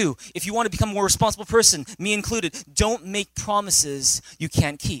 Number 2, if you want to become a more responsible person, me included, don't make promises you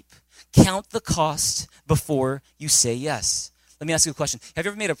can't keep. Count the cost before you say yes. Let me ask you a question. Have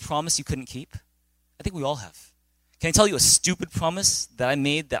you ever made a promise you couldn't keep? I think we all have. Can I tell you a stupid promise that I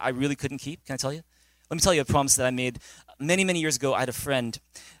made that I really couldn't keep? Can I tell you? Let me tell you a promise that I made many, many years ago. I had a friend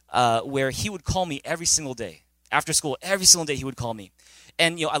where he would call me every single day. After school, every single day he would call me.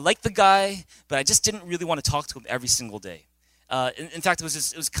 And, I liked the guy, but I just didn't really want to talk to him every single day. In fact, it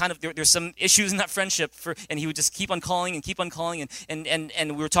was kind of, there's some issues in that friendship, and he would just keep on calling,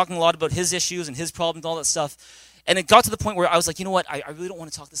 and we were talking a lot about his issues and his problems and all that stuff. And it got to the point where I was like, you know what, I really don't want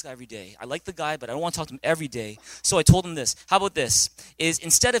to talk to this guy every day. I like the guy, but I don't want to talk to him every day. So I told him this. How about this? Is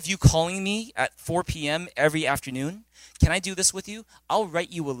instead of you calling me at 4 p.m. every afternoon, can I do this with you? I'll write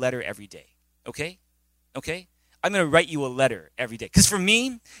you a letter every day, okay? Okay? I'm going to write you a letter every day. Because for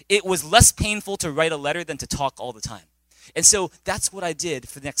me, it was less painful to write a letter than to talk all the time. And so that's what I did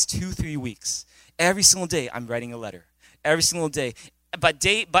for the next 2-3 weeks. Every single day, I'm writing a letter. Every single day. By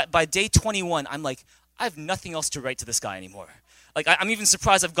day 21, I'm like, I have nothing else to write to this guy anymore. Like, I'm even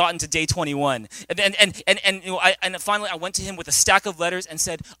surprised I've gotten to day 21. And finally, I went to him with a stack of letters and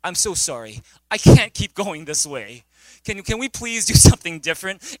said, I'm so sorry. I can't keep going this way. Can we please do something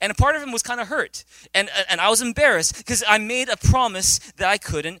different? And a part of him was kind of hurt. And I was embarrassed because I made a promise that I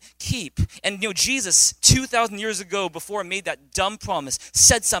couldn't keep. And Jesus, 2,000 years ago, before I made that dumb promise,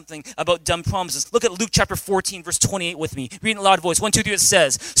 said something about dumb promises. Look at Luke chapter 14, verse 28 with me. Read in a loud voice. 1, 2, 3, it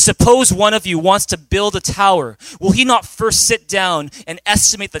says, suppose one of you wants to build a tower. Will he not first sit down and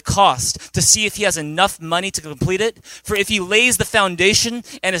estimate the cost to see if he has enough money to complete it? For if he lays the foundation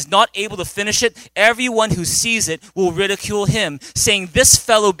and is not able to finish it, everyone who sees it will ridicule him, saying, this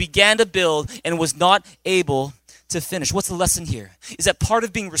fellow began to build and was not able to finish. What's the lesson here? Is that part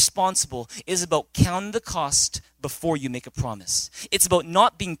of being responsible is about counting the cost before you make a promise. It's about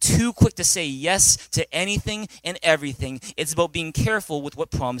not being too quick to say yes to anything and everything. It's about being careful with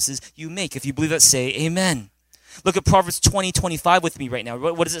what promises you make. If you believe that, say amen. Look at Proverbs 20:25 with me right now.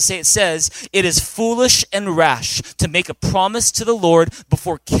 What does it say? It says, it is foolish and rash to make a promise to the Lord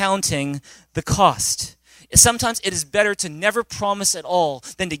before counting the cost. Sometimes it is better to never promise at all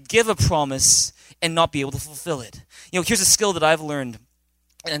than to give a promise and not be able to fulfill it. Here's a skill that I've learned,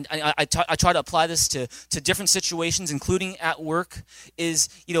 and I try to apply this to different situations, including at work, is,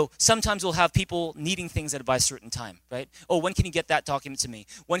 sometimes we'll have people needing things by a certain time, right? Oh, when can you get that document to me?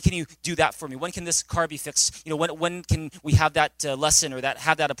 When can you do that for me? When can this car be fixed? When can we have that lesson or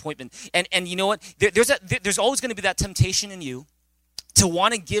have that appointment? And you know what? There's always going to be that temptation in you to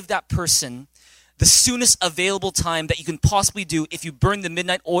want to give that person the soonest available time that you can possibly do if you burn the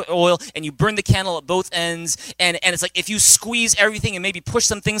midnight oil and you burn the candle at both ends. And it's like if you squeeze everything and maybe push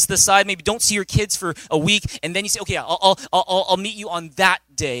some things to the side, maybe don't see your kids for a week, and then you say, okay, I'll meet you on that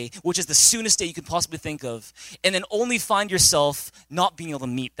day, which is the soonest day you can possibly think of, and then only find yourself not being able to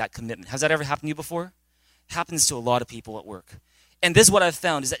meet that commitment. Has that ever happened to you before? It happens to a lot of people at work. And this is what I've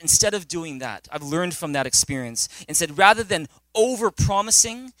found, is that instead of doing that, I've learned from that experience and said, rather than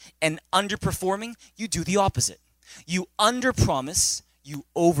over-promising and underperforming, you do the opposite. You under-promise, you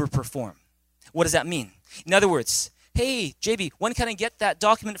over-perform. What does that mean? In other words, hey, JB, when can I get that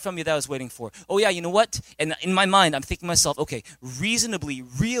document from you that I was waiting for? Oh yeah, you know what? And in my mind, I'm thinking to myself, okay,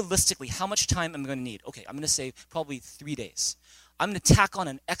 realistically, how much time am I going to need? Okay, I'm going to say probably 3 days. I'm going to tack on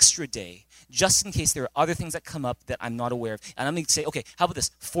an extra day just in case there are other things that come up that I'm not aware of. And I'm going to say, okay, how about this?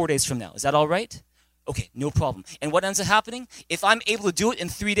 4 days from now. Is that all right? Okay, no problem. And what ends up happening? If I'm able to do it in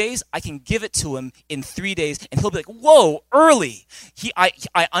 3 days, I can give it to him in 3 days, and he'll be like, whoa, early.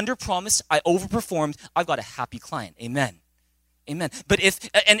 I under-promised, I overperformed, I've got a happy client. Amen. Amen. But if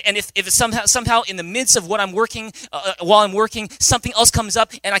it's somehow in the midst of what I'm working, while I'm working, something else comes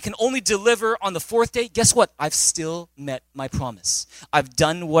up and I can only deliver on the 4th day, guess what? I've still met my promise. I've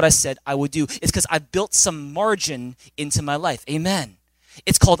done what I said I would do. It's because I've built some margin into my life. Amen.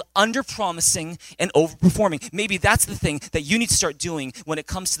 It's called under-promising and over-performing. Maybe that's the thing that you need to start doing when it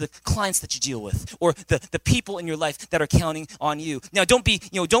comes to the clients that you deal with or the people in your life that are counting on you. Now, don't be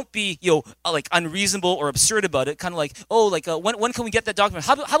like unreasonable or absurd about it. Kind of like, when can we get that document?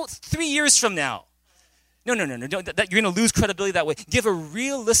 How about 3 years from now? No. You're going to lose credibility that way. Give a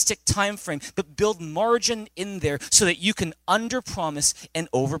realistic time frame, but build margin in there so that you can under-promise and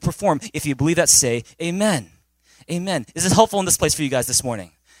over-perform. If you believe that, say amen. Amen. Is this helpful in this place for you guys this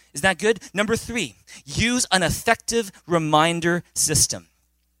morning? Is that good? Number 3, use an effective reminder system.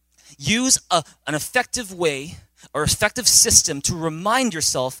 Use an effective way or effective system to remind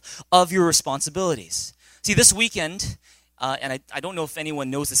yourself of your responsibilities. See, this weekend, and I don't know if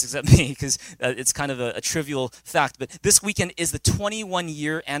anyone knows this except me because it's kind of a trivial fact, but this weekend is the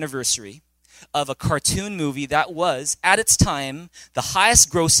 21-year anniversary of a cartoon movie that was, at its time, the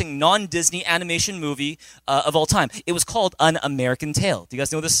highest-grossing non-Disney animation movie of all time. It was called An American Tail. Do you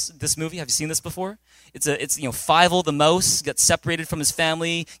guys know this movie? Have you seen this before? It's Fievel the mouse gets separated from his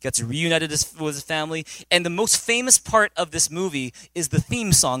family, gets reunited with his family, and the most famous part of this movie is the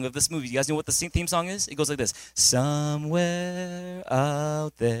theme song of this movie. You guys know what the theme song is? It goes like this: somewhere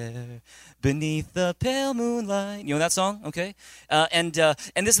out there, beneath the pale moonlight. You know that song? Okay. And this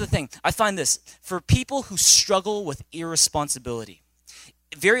is the thing. I find this. For people who struggle with irresponsibility,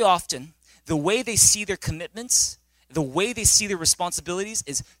 very often, the way they see their commitments, the way they see their responsibilities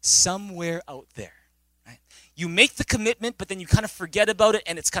is somewhere out there. Right? You make the commitment, but then you kind of forget about it,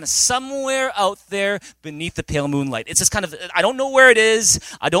 and it's kind of somewhere out there beneath the pale moonlight. It's just kind of, I don't know where it is.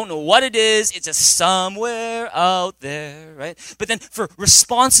 I don't know what it is. It's just somewhere out there, right? But then for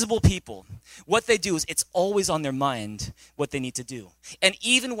responsible people, what they do is it's always on their mind what they need to do. And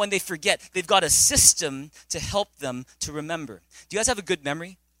even when they forget, they've got a system to help them to remember. Do you guys have a good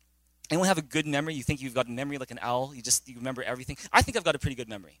memory? Anyone have a good memory? You think you've got a memory like an owl? You remember everything? I think I've got a pretty good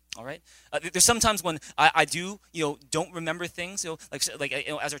memory, all right? There's sometimes when I don't remember things.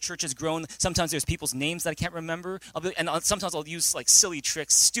 As our church has grown, sometimes there's people's names that I can't remember. Sometimes I'll use like silly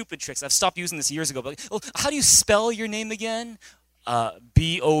tricks, stupid tricks. I've stopped using this years ago. But how do you spell your name again?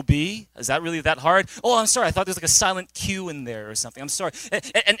 B-O-B? Is that really that hard? Oh, I'm sorry. I thought there was like a silent Q in there or something. I'm sorry.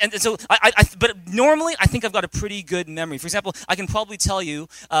 And so, but normally I think I've got a pretty good memory. For example, I can probably tell you,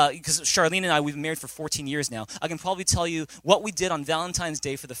 because Charlene and I, we've been married for 14 years now, I can probably tell you what we did on Valentine's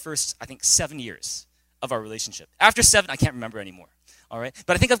Day for the first, 7 years of our relationship. After 7, I can't remember anymore. All right?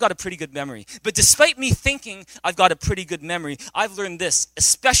 But I think I've got a pretty good memory. But despite me thinking I've got a pretty good memory, I've learned this,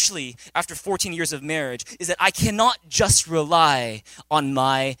 especially after 14 years of marriage, is that I cannot just rely on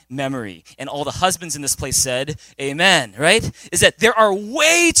my memory. And all the husbands in this place said, amen, right? Is that there are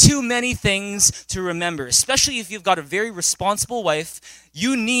way too many things to remember, especially if you've got a very responsible wife.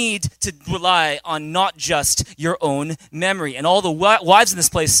 You need to rely on not just your own memory. And all the wives in this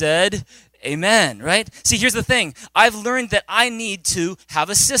place said, amen, right? See, here's the thing. I've learned that I need to have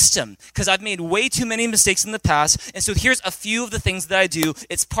a system because I've made way too many mistakes in the past. And so here's a few of the things that I do.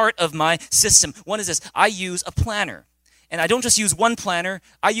 It's part of my system. One is this. I use a planner. And I don't just use one planner.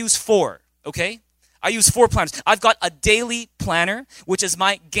 I use 4, okay? I use 4 planners. I've got a daily planner, which is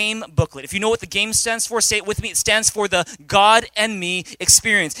my game booklet. If you know what the game stands for, say it with me. It stands for the God and me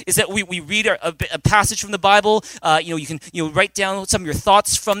experience. Is that we read a passage from the Bible. You can write down some of your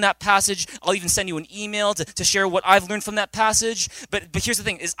thoughts from that passage. I'll even send you an email to share what I've learned from that passage. But here's the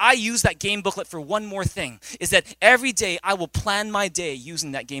thing: is I use that game booklet for one more thing. Is that every day I will plan my day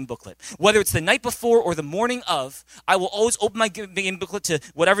using that game booklet. Whether it's the night before or the morning of, I will always open my game booklet to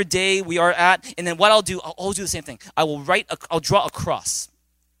whatever day we are at, and then what I'll always do the same thing. I'll draw a cross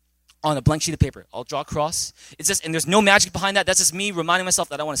on a blank sheet of paper. I'll draw a cross. It's just, and there's no magic behind that. That's just me reminding myself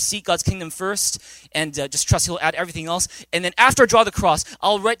that I want to seek God's kingdom first and just trust He'll add everything else. And then after I draw the cross,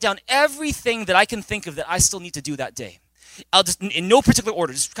 I'll write down everything that I can think of that I still need to do that day. I'll just, in no particular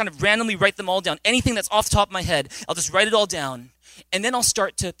order, just kind of randomly write them all down. Anything that's off the top of my head, I'll just write it all down. And then I'll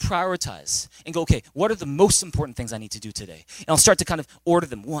start to prioritize and go, okay, what are the most important things I need to do today? And I'll start to kind of order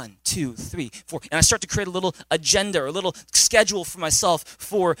them, 1, 2, 3, 4. And I start to create a little agenda or a little schedule for myself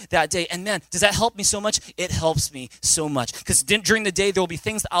for that day. And man, does that help me so much? It helps me so much. Because during the day, there will be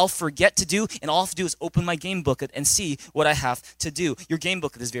things that I'll forget to do. And all I have to do is open my game booklet and see what I have to do. Your game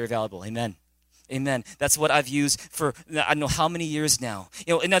booklet is very valuable. Amen. Amen. That's what I've used for I don't know how many years now.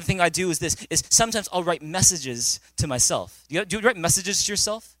 Another thing I do is this, is sometimes I'll write messages to myself. Do you write messages to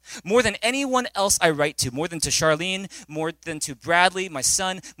yourself? More than anyone else I write to, more than to Charlene, more than to Bradley, my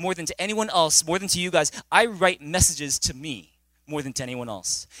son, more than to anyone else, more than to you guys, I write messages to me more than to anyone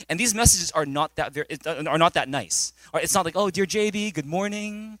else. And these messages are not that nice. It's not like, oh, dear JB, good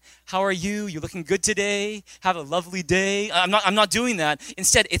morning. How are you? You're looking good today. Have a lovely day. I'm not doing that.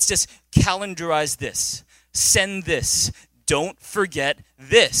 Instead, it's just calendarize this. Send this. Don't forget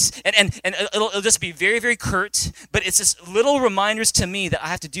this. And it'll just be very, very curt, but it's just little reminders to me that I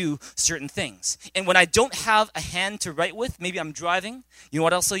have to do certain things. And when I don't have a hand to write with, maybe I'm driving, you know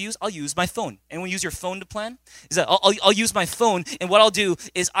what else I'll use? I'll use my phone. Anyone use your phone to plan? Is that I'll use my phone, and what I'll do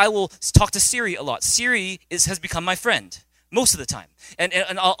is I will talk to Siri a lot. Siri has become my friend most of the time. And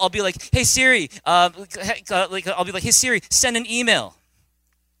I'll be like, hey Siri, I'll be like, hey Siri, send an email.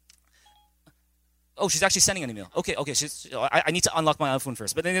 Oh, she's actually sending an email. Okay. I need to unlock my iPhone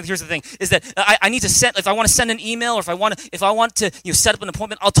first. But then here's the thing: is that I need to send. If I want to send an email, or if I want to set up an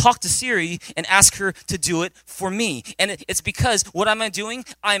appointment, I'll talk to Siri and ask her to do it for me. And it's because what am I doing?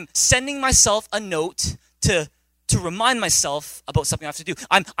 I'm sending myself a note to remind myself about something I have to do.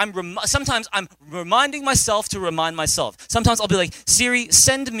 Sometimes I'm reminding myself to remind myself. Sometimes I'll be like, Siri,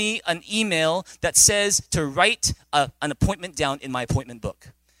 send me an email that says to write an appointment down in my appointment book.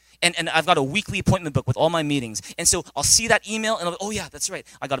 And I've got a weekly appointment book with all my meetings. And so I'll see that email and I'll be, oh yeah, that's right.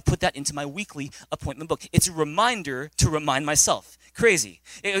 I got to put that into my weekly appointment book. It's a reminder to remind myself. Crazy.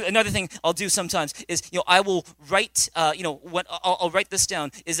 Another thing I'll do sometimes is, I will write, when I'll write this down,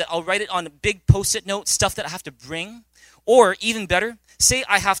 is that I'll write it on a big Post-it note, stuff that I have to bring. Or even better, say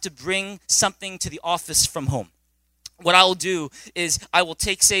I have to bring something to the office from home. What I will do is I will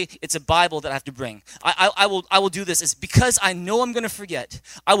take, say, it's a Bible that I have to bring. I will do this is because I know I'm going to forget.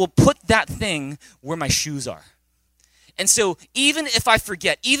 I will put that thing where my shoes are. And so even if I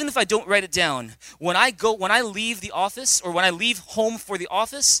forget, even if I don't write it down, when I leave the office or when I leave home for the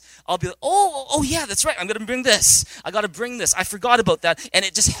office, I'll be like, oh yeah, that's right. I'm going to bring this. I got to bring this. I forgot about that. And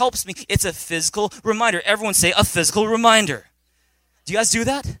it just helps me. It's a physical reminder. Everyone say a physical reminder. Do you guys do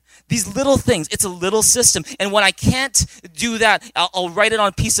that? These little things, it's a little system. And when I can't do that, I'll write it on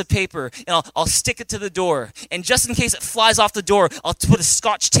a piece of paper and I'll stick it to the door. And just in case it flies off the door, I'll put a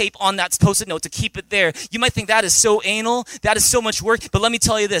Scotch tape on that Post-it note to keep it there. You might think that is so anal, that is so much work, but let me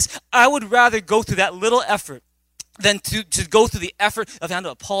tell you this. I would rather go through that little effort than to go through the effort of having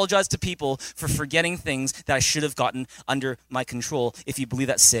to apologize to people for forgetting things that I should have gotten under my control. If you believe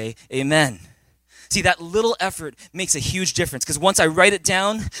that, say amen. See, that little effort makes a huge difference because once I write it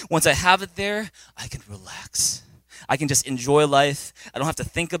down, once I have it there, I can relax. I can just enjoy life. I don't have to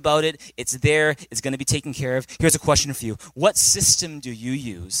think about it. It's there. It's going to be taken care of. Here's a question for you. What system do you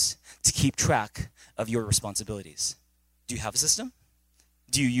use to keep track of your responsibilities? Do you have a system?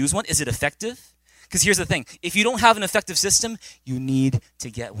 Do you use one? Is it effective? Because here's the thing. If you don't have an effective system, you need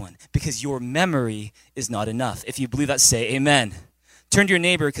to get one because your memory is not enough. If you believe that, say amen. Turn to your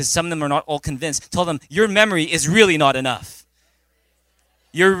neighbor because some of them are not all convinced. Tell them, your memory is really not enough.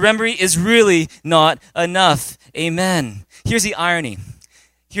 Your memory is really not enough. Amen. Here's the irony.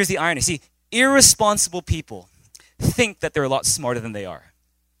 See, irresponsible people think that they're a lot smarter than they are.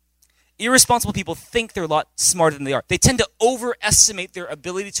 Irresponsible people think they're a lot smarter than they are. They tend to overestimate their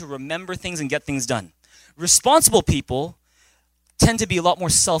ability to remember things and get things done. Responsible people tend to be a lot more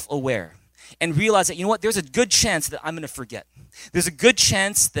self-aware and realize that, there's a good chance that I'm going to forget. There's a good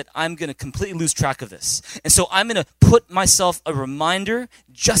chance that I'm going to completely lose track of this. And so I'm going to put myself a reminder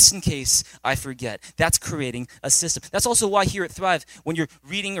just in case I forget. That's creating a system. That's also why here at Thrive, when you're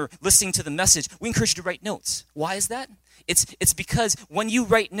reading or listening to the message, we encourage you to write notes. Why is that? It's because when you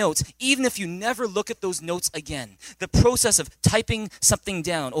write notes, even if you never look at those notes again, the process of typing something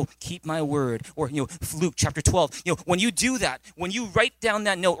down, keep my word, or Luke chapter 12, when you do that, when you write down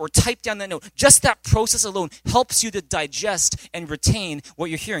that note or type down that note, just that process alone helps you to digest and retain what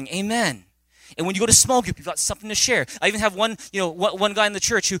you're hearing. Amen. And when you go to small group, you've got something to share. I even have one guy in the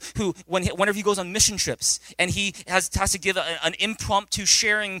church who whenever he goes on mission trips and he has to give an impromptu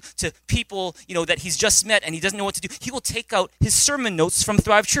sharing to people, that he's just met and he doesn't know what to do, he will take out his sermon notes from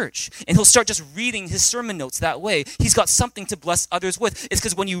Thrive Church and he'll start just reading his sermon notes that way. He's got something to bless others with. It's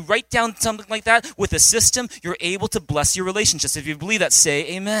because when you write down something like that with a system, you're able to bless your relationships. If you believe that, say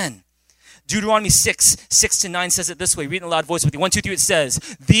amen. Deuteronomy 6:6-9 says it this way. Read in a loud voice with you. 1, 2, 3, it says,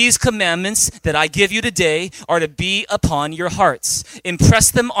 "These commandments that I give you today are to be upon your hearts.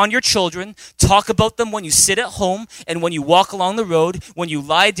 Impress them on your children. Talk about them when you sit at home and when you walk along the road, when you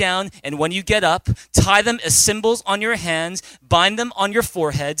lie down and when you get up. Tie them as symbols on your hands. Bind them on your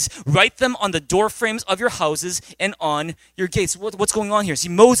foreheads. Write them on the door frames of your houses and on your gates." What's going on here? See,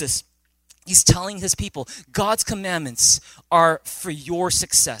 Moses, he's telling his people, God's commandments are for your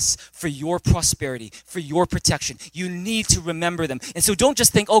success, for your prosperity, for your protection. You need to remember them. And so don't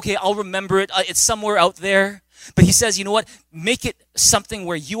just think, okay, I'll remember it. It's somewhere out there. But he says, you know what? Make it something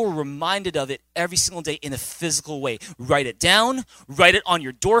where you are reminded of it every single day in a physical way. Write it down. Write it on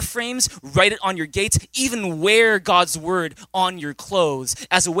your door frames. Write it on your gates. Even wear God's word on your clothes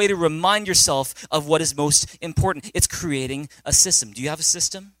as a way to remind yourself of what is most important. It's creating a system. Do you have a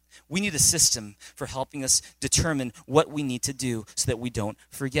system? We need a system for helping us determine what we need to do so that we don't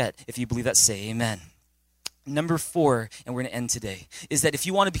forget. If you believe that, say amen. Number 4, and we're going to end today, is that if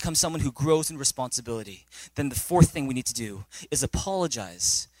you want to become someone who grows in responsibility, then the 4th thing we need to do is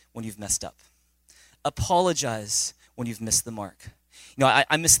apologize when you've messed up. Apologize when you've missed the mark. You know,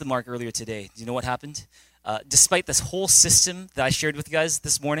 I missed the mark earlier today. Do you know what happened? Despite this whole system that I shared with you guys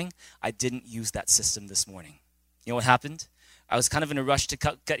this morning, I didn't use that system this morning. You know what happened? I was kind of in a rush to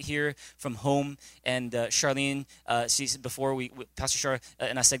get here from home, and Charlene, she said before Pastor Char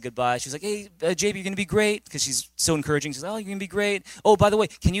and I said goodbye, she was like, "Hey, JB, you're going to be great," because she's so encouraging. She's like, "Oh, you're going to be great. Oh, by the way,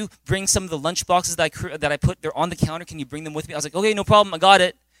 can you bring some of the lunch boxes that I put there on the counter? Can you bring them with me?" I was like, "Okay, no problem, I got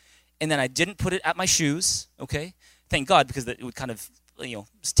it." And then I didn't put it at my shoes, okay? Thank God, because it would kind of,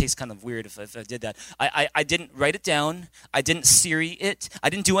 taste kind of weird if I did that. I didn't write it down. I didn't Siri it. I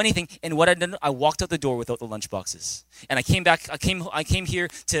didn't do anything. And what I did, I walked out the door without the lunch boxes. And I came back. I came here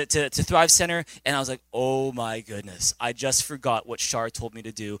to Thrive Center, and I was like, oh my goodness, I just forgot what Shar told me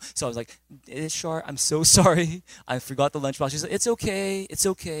to do. So I was like, Shar, I'm so sorry. I forgot the lunch box. She's like, it's okay.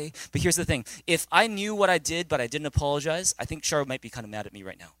 But here's the thing. If I knew what I did, but I didn't apologize, I think Shar might be kind of mad at me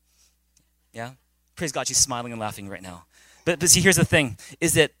right now. Yeah? Praise God, she's smiling and laughing right now. But see, here's the thing,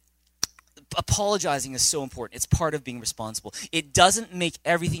 is that apologizing is so important. It's part of being responsible. It doesn't make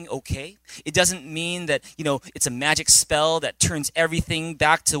everything okay. It doesn't mean that, it's a magic spell that turns everything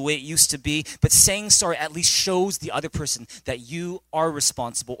back to the way it used to be. But saying sorry at least shows the other person that you are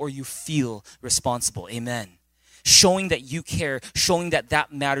responsible or you feel responsible. Amen. Showing that you care, showing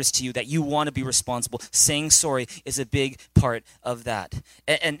that matters to you, that you want to be responsible. Saying sorry is a big part of that.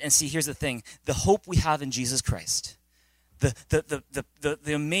 And see, here's the thing. The hope we have in Jesus Christ,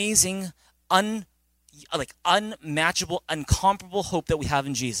 the amazing, unmatchable, incomparable hope that we have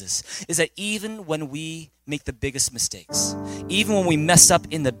in Jesus is that even when we make the biggest mistakes, even when we mess up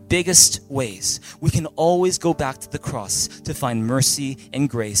in the biggest ways, we can always go back to the cross to find mercy and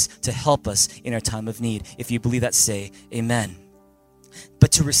grace to help us in our time of need. If you believe that, say amen.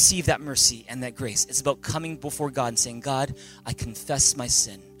 But to receive that mercy and that grace, it's about coming before God and saying, God, I confess my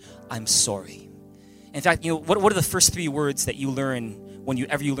sin. I'm sorry. In fact, what are the first 3 words that you learn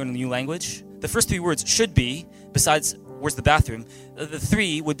whenever you learn a new language? The first 3 words should be, besides where's the bathroom, the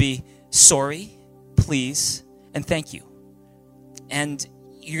 3 would be sorry, please, and thank you. And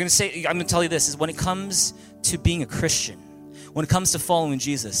I'm going to tell you this, is when it comes to being a Christian, when it comes to following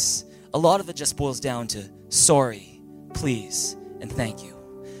Jesus, a lot of it just boils down to sorry, please, and thank you.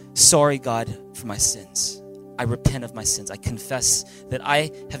 Sorry, God, for my sins. I repent of my sins. I confess that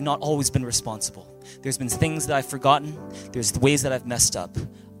I have not always been responsible. There's been things that I've forgotten. There's ways that I've messed up.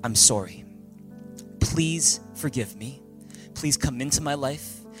 I'm sorry. Please forgive me. Please come into my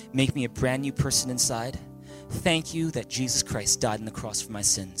life. Make me a brand new person inside. Thank you that Jesus Christ died on the cross for my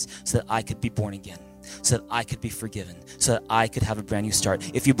sins so that I could be born again, so that I could be forgiven, so that I could have a brand new start.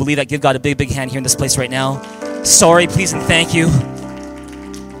 If you believe that, give God a big, big hand here in this place right now. Sorry, please, and thank you.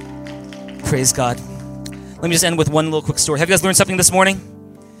 Praise God. Let me just end with one little quick story. Have you guys learned something this morning?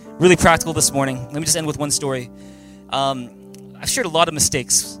 Really practical this morning. Let me just end with one story. I've shared a lot of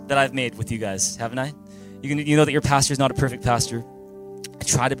mistakes that I've made with you guys, haven't I? You know that your pastor is not a perfect pastor. I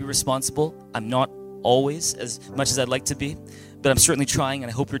try to be responsible. I'm not always as much as I'd like to be, but I'm certainly trying,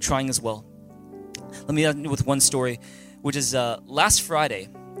 and I hope you're trying as well. Let me end with one story, which is last Friday.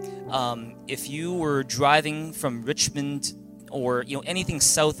 If you were driving from Richmond or anything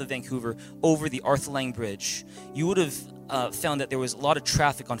south of Vancouver over the Arthur Lang Bridge, you would have found that there was a lot of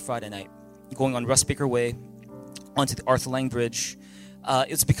traffic on Friday night going on Russ Baker Way onto the Arthur Lang Bridge.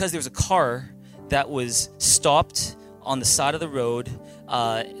 It's because there was a car that was stopped on the side of the road.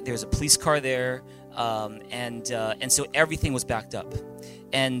 There was a police car there, and so everything was backed up.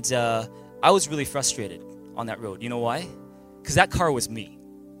 And I was really frustrated on that road. You know why? Because that car was me.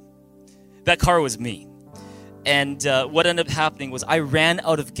 That car was me. And what ended up happening was I ran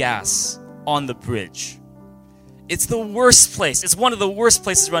out of gas on the bridge. It's the worst place. It's one of the worst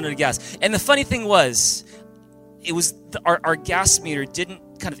places to run out of gas. And the funny thing was, it was our gas meter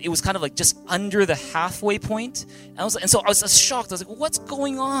it was kind of like just under the halfway point. And so I was shocked. I was like, what's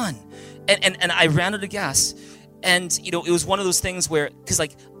going on? And I ran out of gas. And, it was one of those things where, because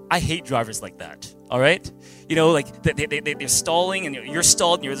like, I hate drivers like that, all right? Like they're stalling and you're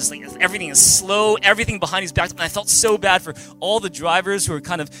stalled and you're just like, everything is slow, everything behind you's backed up. And I felt so bad for all the drivers who were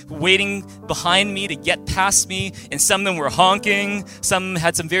kind of waiting behind me to get past me. And some of them were honking. Some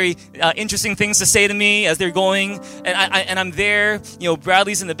had some very interesting things to say to me as they're going. And I'm there,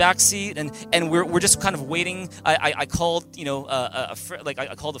 Bradley's in the back seat and we're just kind of waiting. I called,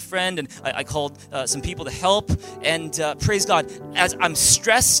 I called a friend and I called some people to help. And praise God, as I'm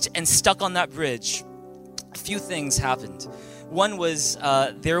stressed and stuck on that bridge, a few things happened. One was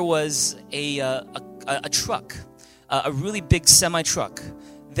there was a truck, a really big semi-truck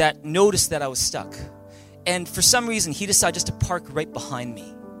that noticed that I was stuck. And for some reason, he decided just to park right behind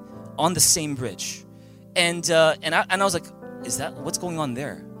me on the same bridge. And I was like, what's going on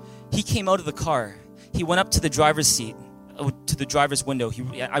there? He came out of the car. He went up to the driver's seat, to the driver's window.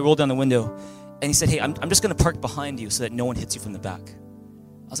 I rolled down the window and he said, hey, I'm just going to park behind you so that no one hits you from the back.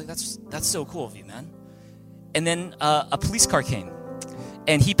 I was like, that's so cool of you, man. And then a police car came,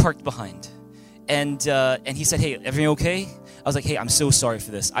 and he parked behind. And he said, hey, everything okay? I was like, hey, I'm so sorry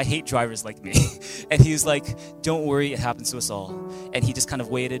for this. I hate drivers like me. And he was like, don't worry, it happens to us all. And he just kind of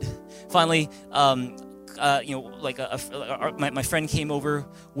waited. Finally, my friend came over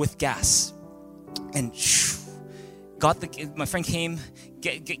with gas. And my friend came,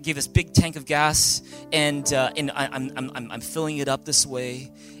 gave this big tank of gas, and I'm filling it up this way.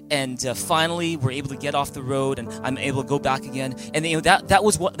 And finally, we're able to get off the road, and I'm able to go back again. And that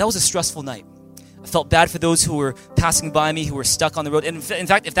was a stressful night. I felt bad for those who were passing by me, who were stuck on the road. And in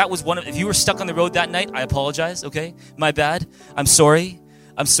fact, if you were stuck on the road that night, I apologize. Okay, my bad. I'm sorry.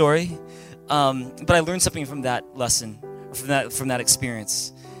 But I learned something from that lesson, from that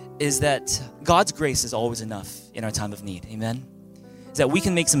experience, is that God's grace is always enough in our time of need. Amen. Is that we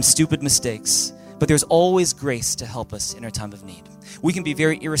can make some stupid mistakes, but there's always grace to help us in our time of need. We can be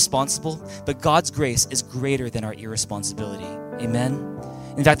very irresponsible, but God's grace is greater than our irresponsibility. Amen?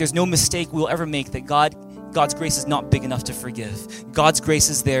 In fact, there's no mistake we'll ever make that God's grace is not big enough to forgive. God's grace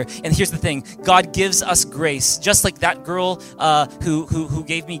is there. And here's the thing. God gives us grace, just like that girl who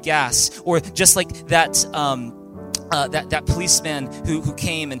gave me gas, or just like that policeman who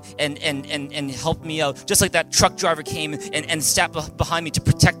came and helped me out, just like that truck driver came and stepped behind me to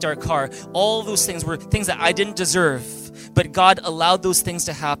protect our car. All those things were things that I didn't deserve, but God allowed those things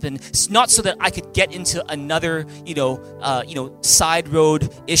to happen, not so that I could get into another side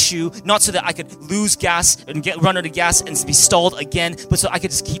road issue, not so that I could lose gas and run out of gas and be stalled again, but so I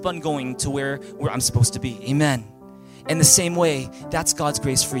could just keep on going to where I'm supposed to be. Amen. In the same way, that's God's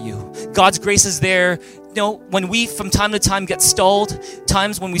grace for you. God's grace is there. When we from time to time get stalled,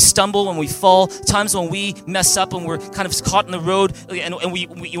 times when we stumble, when we fall, times when we mess up and we're kind of caught in the road and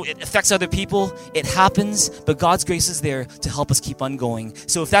it affects other people, it happens, but God's grace is there to help us keep on going.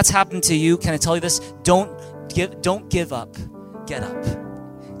 So if that's happened to you, can I tell you this? Don't give up. Get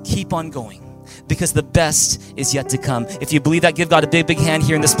up. Keep on going, because the best is yet to come. If you believe that, give God a big, big hand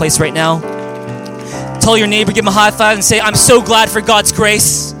here in this place right now. Tell your neighbor, give him a high five and say, I'm so glad for God's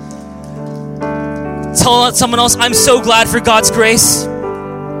grace. Tell someone else, I'm so glad for God's grace.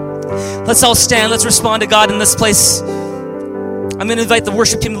 Let's all stand. Let's respond to God in this place. I'm going to invite the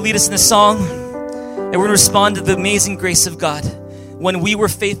worship team to lead us in this song. And we're going to respond to the amazing grace of God. When we were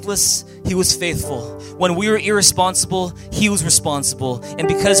faithless, He was faithful. When we were irresponsible, He was responsible. And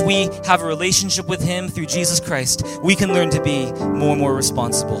because we have a relationship with Him through Jesus Christ, we can learn to be more and more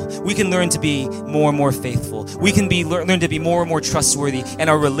responsible. We can learn to be more and more faithful. We can learn to be more and more trustworthy.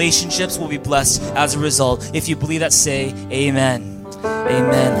 And our relationships will be blessed as a result. If you believe that, say amen.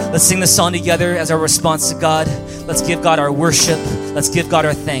 Amen. Let's sing this song together as our response to God. Let's give God our worship. Let's give God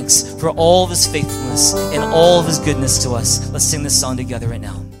our thanks for all of His faithfulness and all of His goodness to us. Let's sing this song together right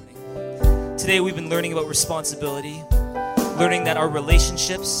now. Today we've been learning about responsibility, learning that our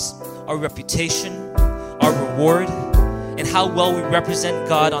relationships, our reputation, our reward, and how well we represent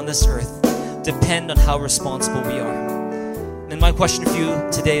God on this earth depend on how responsible we are. And my question for you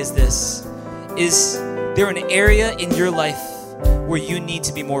today is this: is there an area in your life where you need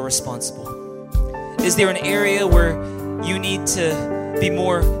to be more responsible? Is there an area where you need to be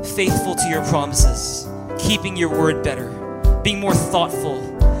more faithful to your promises, keeping your word better, being more thoughtful,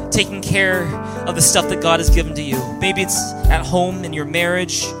 taking care of the stuff that God has given to you? Maybe it's at home in your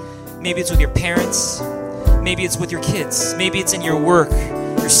marriage. Maybe it's with your parents. Maybe it's with your kids. Maybe it's in your work,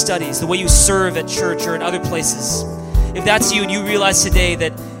 your studies, the way you serve at church or in other places. If that's you and you realize today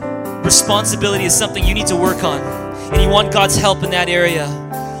that responsibility is something you need to work on and you want God's help in that area,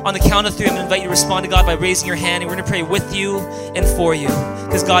 on the count of 3, I'm going to invite you to respond to God by raising your hand, and we're going to pray with you and for you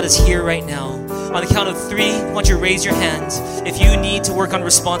because God is here right now. On the count of 3, I want you to raise your hand if you need to work on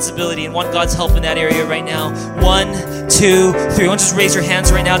responsibility and want God's help in that area right now. 1, 2, 3. I want you to just raise your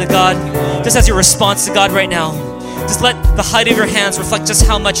hands right now to God, just as your response to God right now. Just let the height of your hands reflect just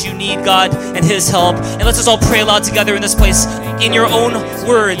how much you need God and His help. And let's just all pray aloud together in this place in your own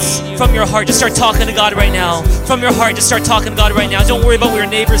words, from your heart. Just start talking to God right now. From your heart, just start talking to God right now. Don't worry about what your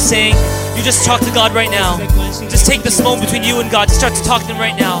neighbor's saying. You just talk to God right now. Just take this moment between you and God. Just start to talk to Him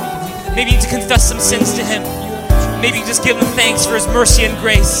right now. Maybe you need to confess some sins to Him. Maybe you just give Him thanks for His mercy and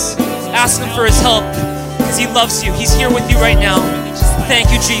grace. Ask Him for His help because He loves you. He's here with you right now. Thank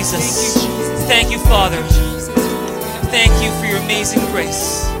you, Jesus. Thank you, Father. Thank you for your amazing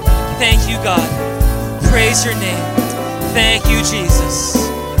grace. Thank you, God. Praise your name. Thank you, Jesus.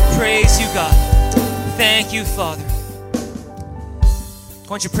 Praise you, God. Thank you, Father.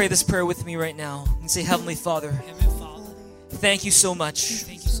 Why don't you pray this prayer with me right now and say, Heavenly Father, thank you so much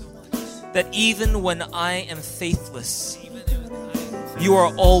that even when I am faithless, you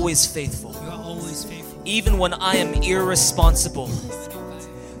are always faithful. Even when I am irresponsible,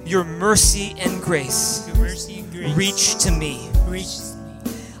 your mercy and grace reach to me.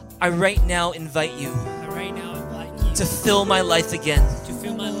 I right now invite you to fill my life again,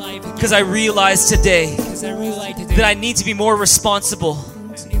 because I realize today that I need to be more responsible,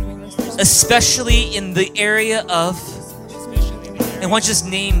 especially in the area of, and why don't you just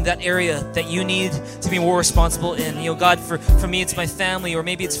name that area that you need to be more responsible in. You know, God, for me it's my family, or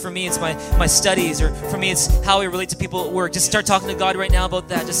maybe it's for me it's my studies, or for me it's how I relate to people at work. Just start talking to God right now about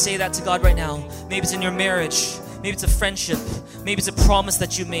that. Just say that to God right now. Maybe it's in your marriage. Maybe it's a friendship. Maybe it's a promise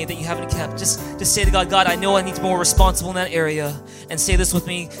that you made that you haven't kept. Just say to God, God, I know I need to be more responsible in that area. And say this with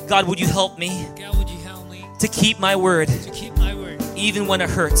me. God, would you help me? God, would you help me to keep my word? to keep my word, Even when it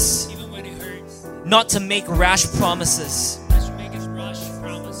hurts. even when it hurts. Not to make rash promises. Not to make a rush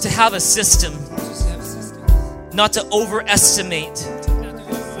promise. To have a system. To have a system. Not to overestimate Not to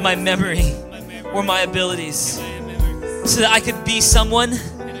overestimate my memory my memory or my abilities. my memories. So that I could be someone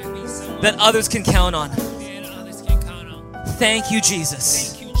And I be someone that others can count on. that others can count on. Thank you,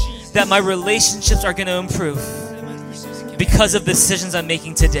 Jesus, Thank you, Jesus. that my relationships are going to improve that my relationships can because of the decisions I'm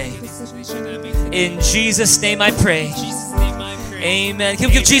making today. be decisions that I make today. In Jesus' name I pray. In Jesus' name I pray. Amen. Can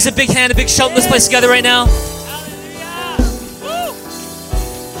we give Jesus a big hand, a big shout in this place together right now? Hallelujah. Woo.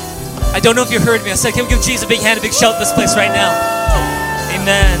 I don't know if you heard me. I said, can we give Jesus a big hand, a big shout in this place right now?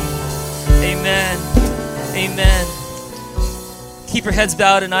 Amen. Amen. Amen. Keep your heads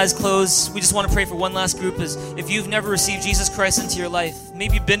bowed and eyes closed. We just want to pray for one last group. Is if you've never received Jesus Christ into your life,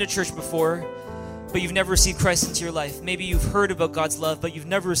 maybe you've been to church before, but you've never received Christ into your life. Maybe you've heard about God's love, but you've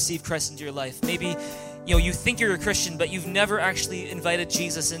never received Christ into your life. Maybe you think you're a Christian, but you've never actually invited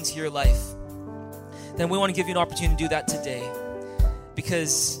Jesus into your life. Then we want to give you an opportunity to do that today.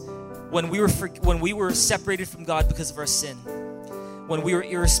 Because when we were separated from God because of our sin, when we were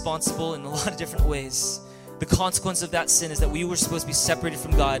irresponsible in a lot of different ways, the consequence of that sin is that we were supposed to be separated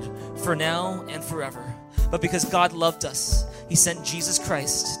from God for now and forever. But because God loved us, He sent Jesus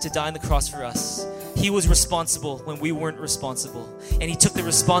Christ to die on the cross for us. He was responsible when we weren't responsible. And He took the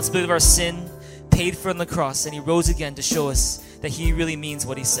responsibility of our sin, paid for it on the cross, and He rose again to show us that He really means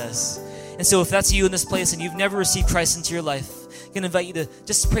what He says. And so if that's you in this place and you've never received Christ into your life, I'm going to invite you to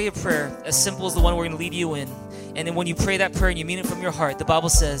just pray a prayer as simple as the one we're going to lead you in. And then when you pray that prayer and you mean it from your heart, the Bible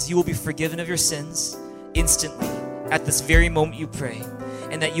says you will be forgiven of your sins instantly at this very moment you pray.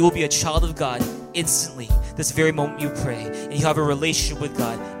 And that you will be a child of God instantly this very moment you pray. And you have a relationship with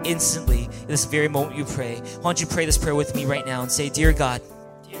God instantly this very moment you pray. Why don't you pray this prayer with me right now and say, Dear God,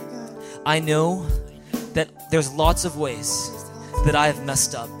 I know that there's lots of ways that I have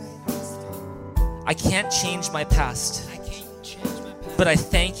messed up. I can't change my past, I can't change my past, but I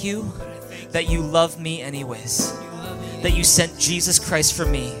thank you but I thank that you love me anyways, you love me. that you sent Jesus Christ for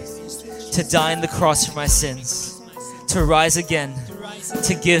me to die on the cross for my sins, to rise again, To rise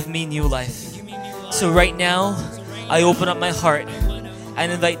to give me new life. give me new life. So right now, I open up my heart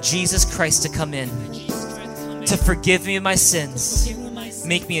and invite Jesus Christ to come in, Jesus Christ, come in. to forgive me of my sins, Forgive me my sins.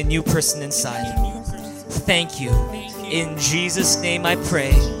 make me a new person inside. Be a new person. Thank you. Thank you. In Jesus' name I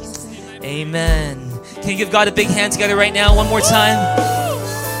pray. Amen. Can you give God a big hand together right now one more time?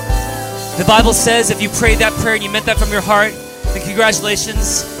 The Bible says if you prayed that prayer and you meant that from your heart, then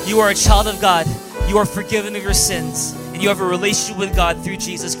congratulations, you are a child of God. You are forgiven of your sins, and and you have a relationship with God through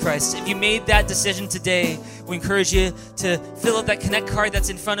Jesus Christ. If you made that decision today, we encourage you to fill out that Connect card that's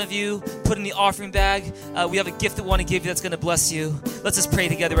in front of you, put in the offering bag. We have a gift that we want to give you that's going to bless you. Let's just pray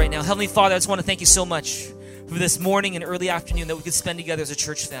together right now. Heavenly Father, I just want to thank you so much for this morning and early afternoon that we could spend together as a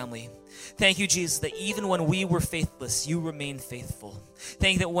church family. Thank you, Jesus, that even when we were faithless, you remain faithful.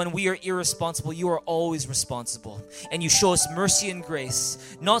 Thank you that when we are irresponsible, you are always responsible. And you show us mercy and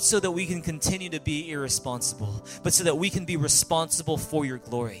grace, not so that we can continue to be irresponsible, but so that we can be responsible for your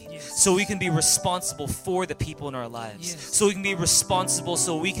glory. Yes. So we can be responsible for the people in our lives. Yes. So we can be responsible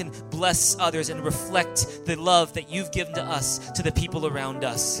so we can bless others and reflect the love that you've given to us to the people around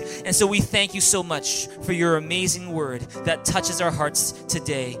us. And so we thank you so much for your amazing word that touches our hearts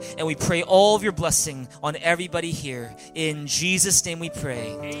today. And we pray all of your blessing on everybody here. In Jesus' name we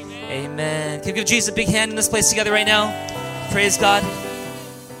pray. Amen. Can we give Jesus a big hand in this place together right now? Praise God.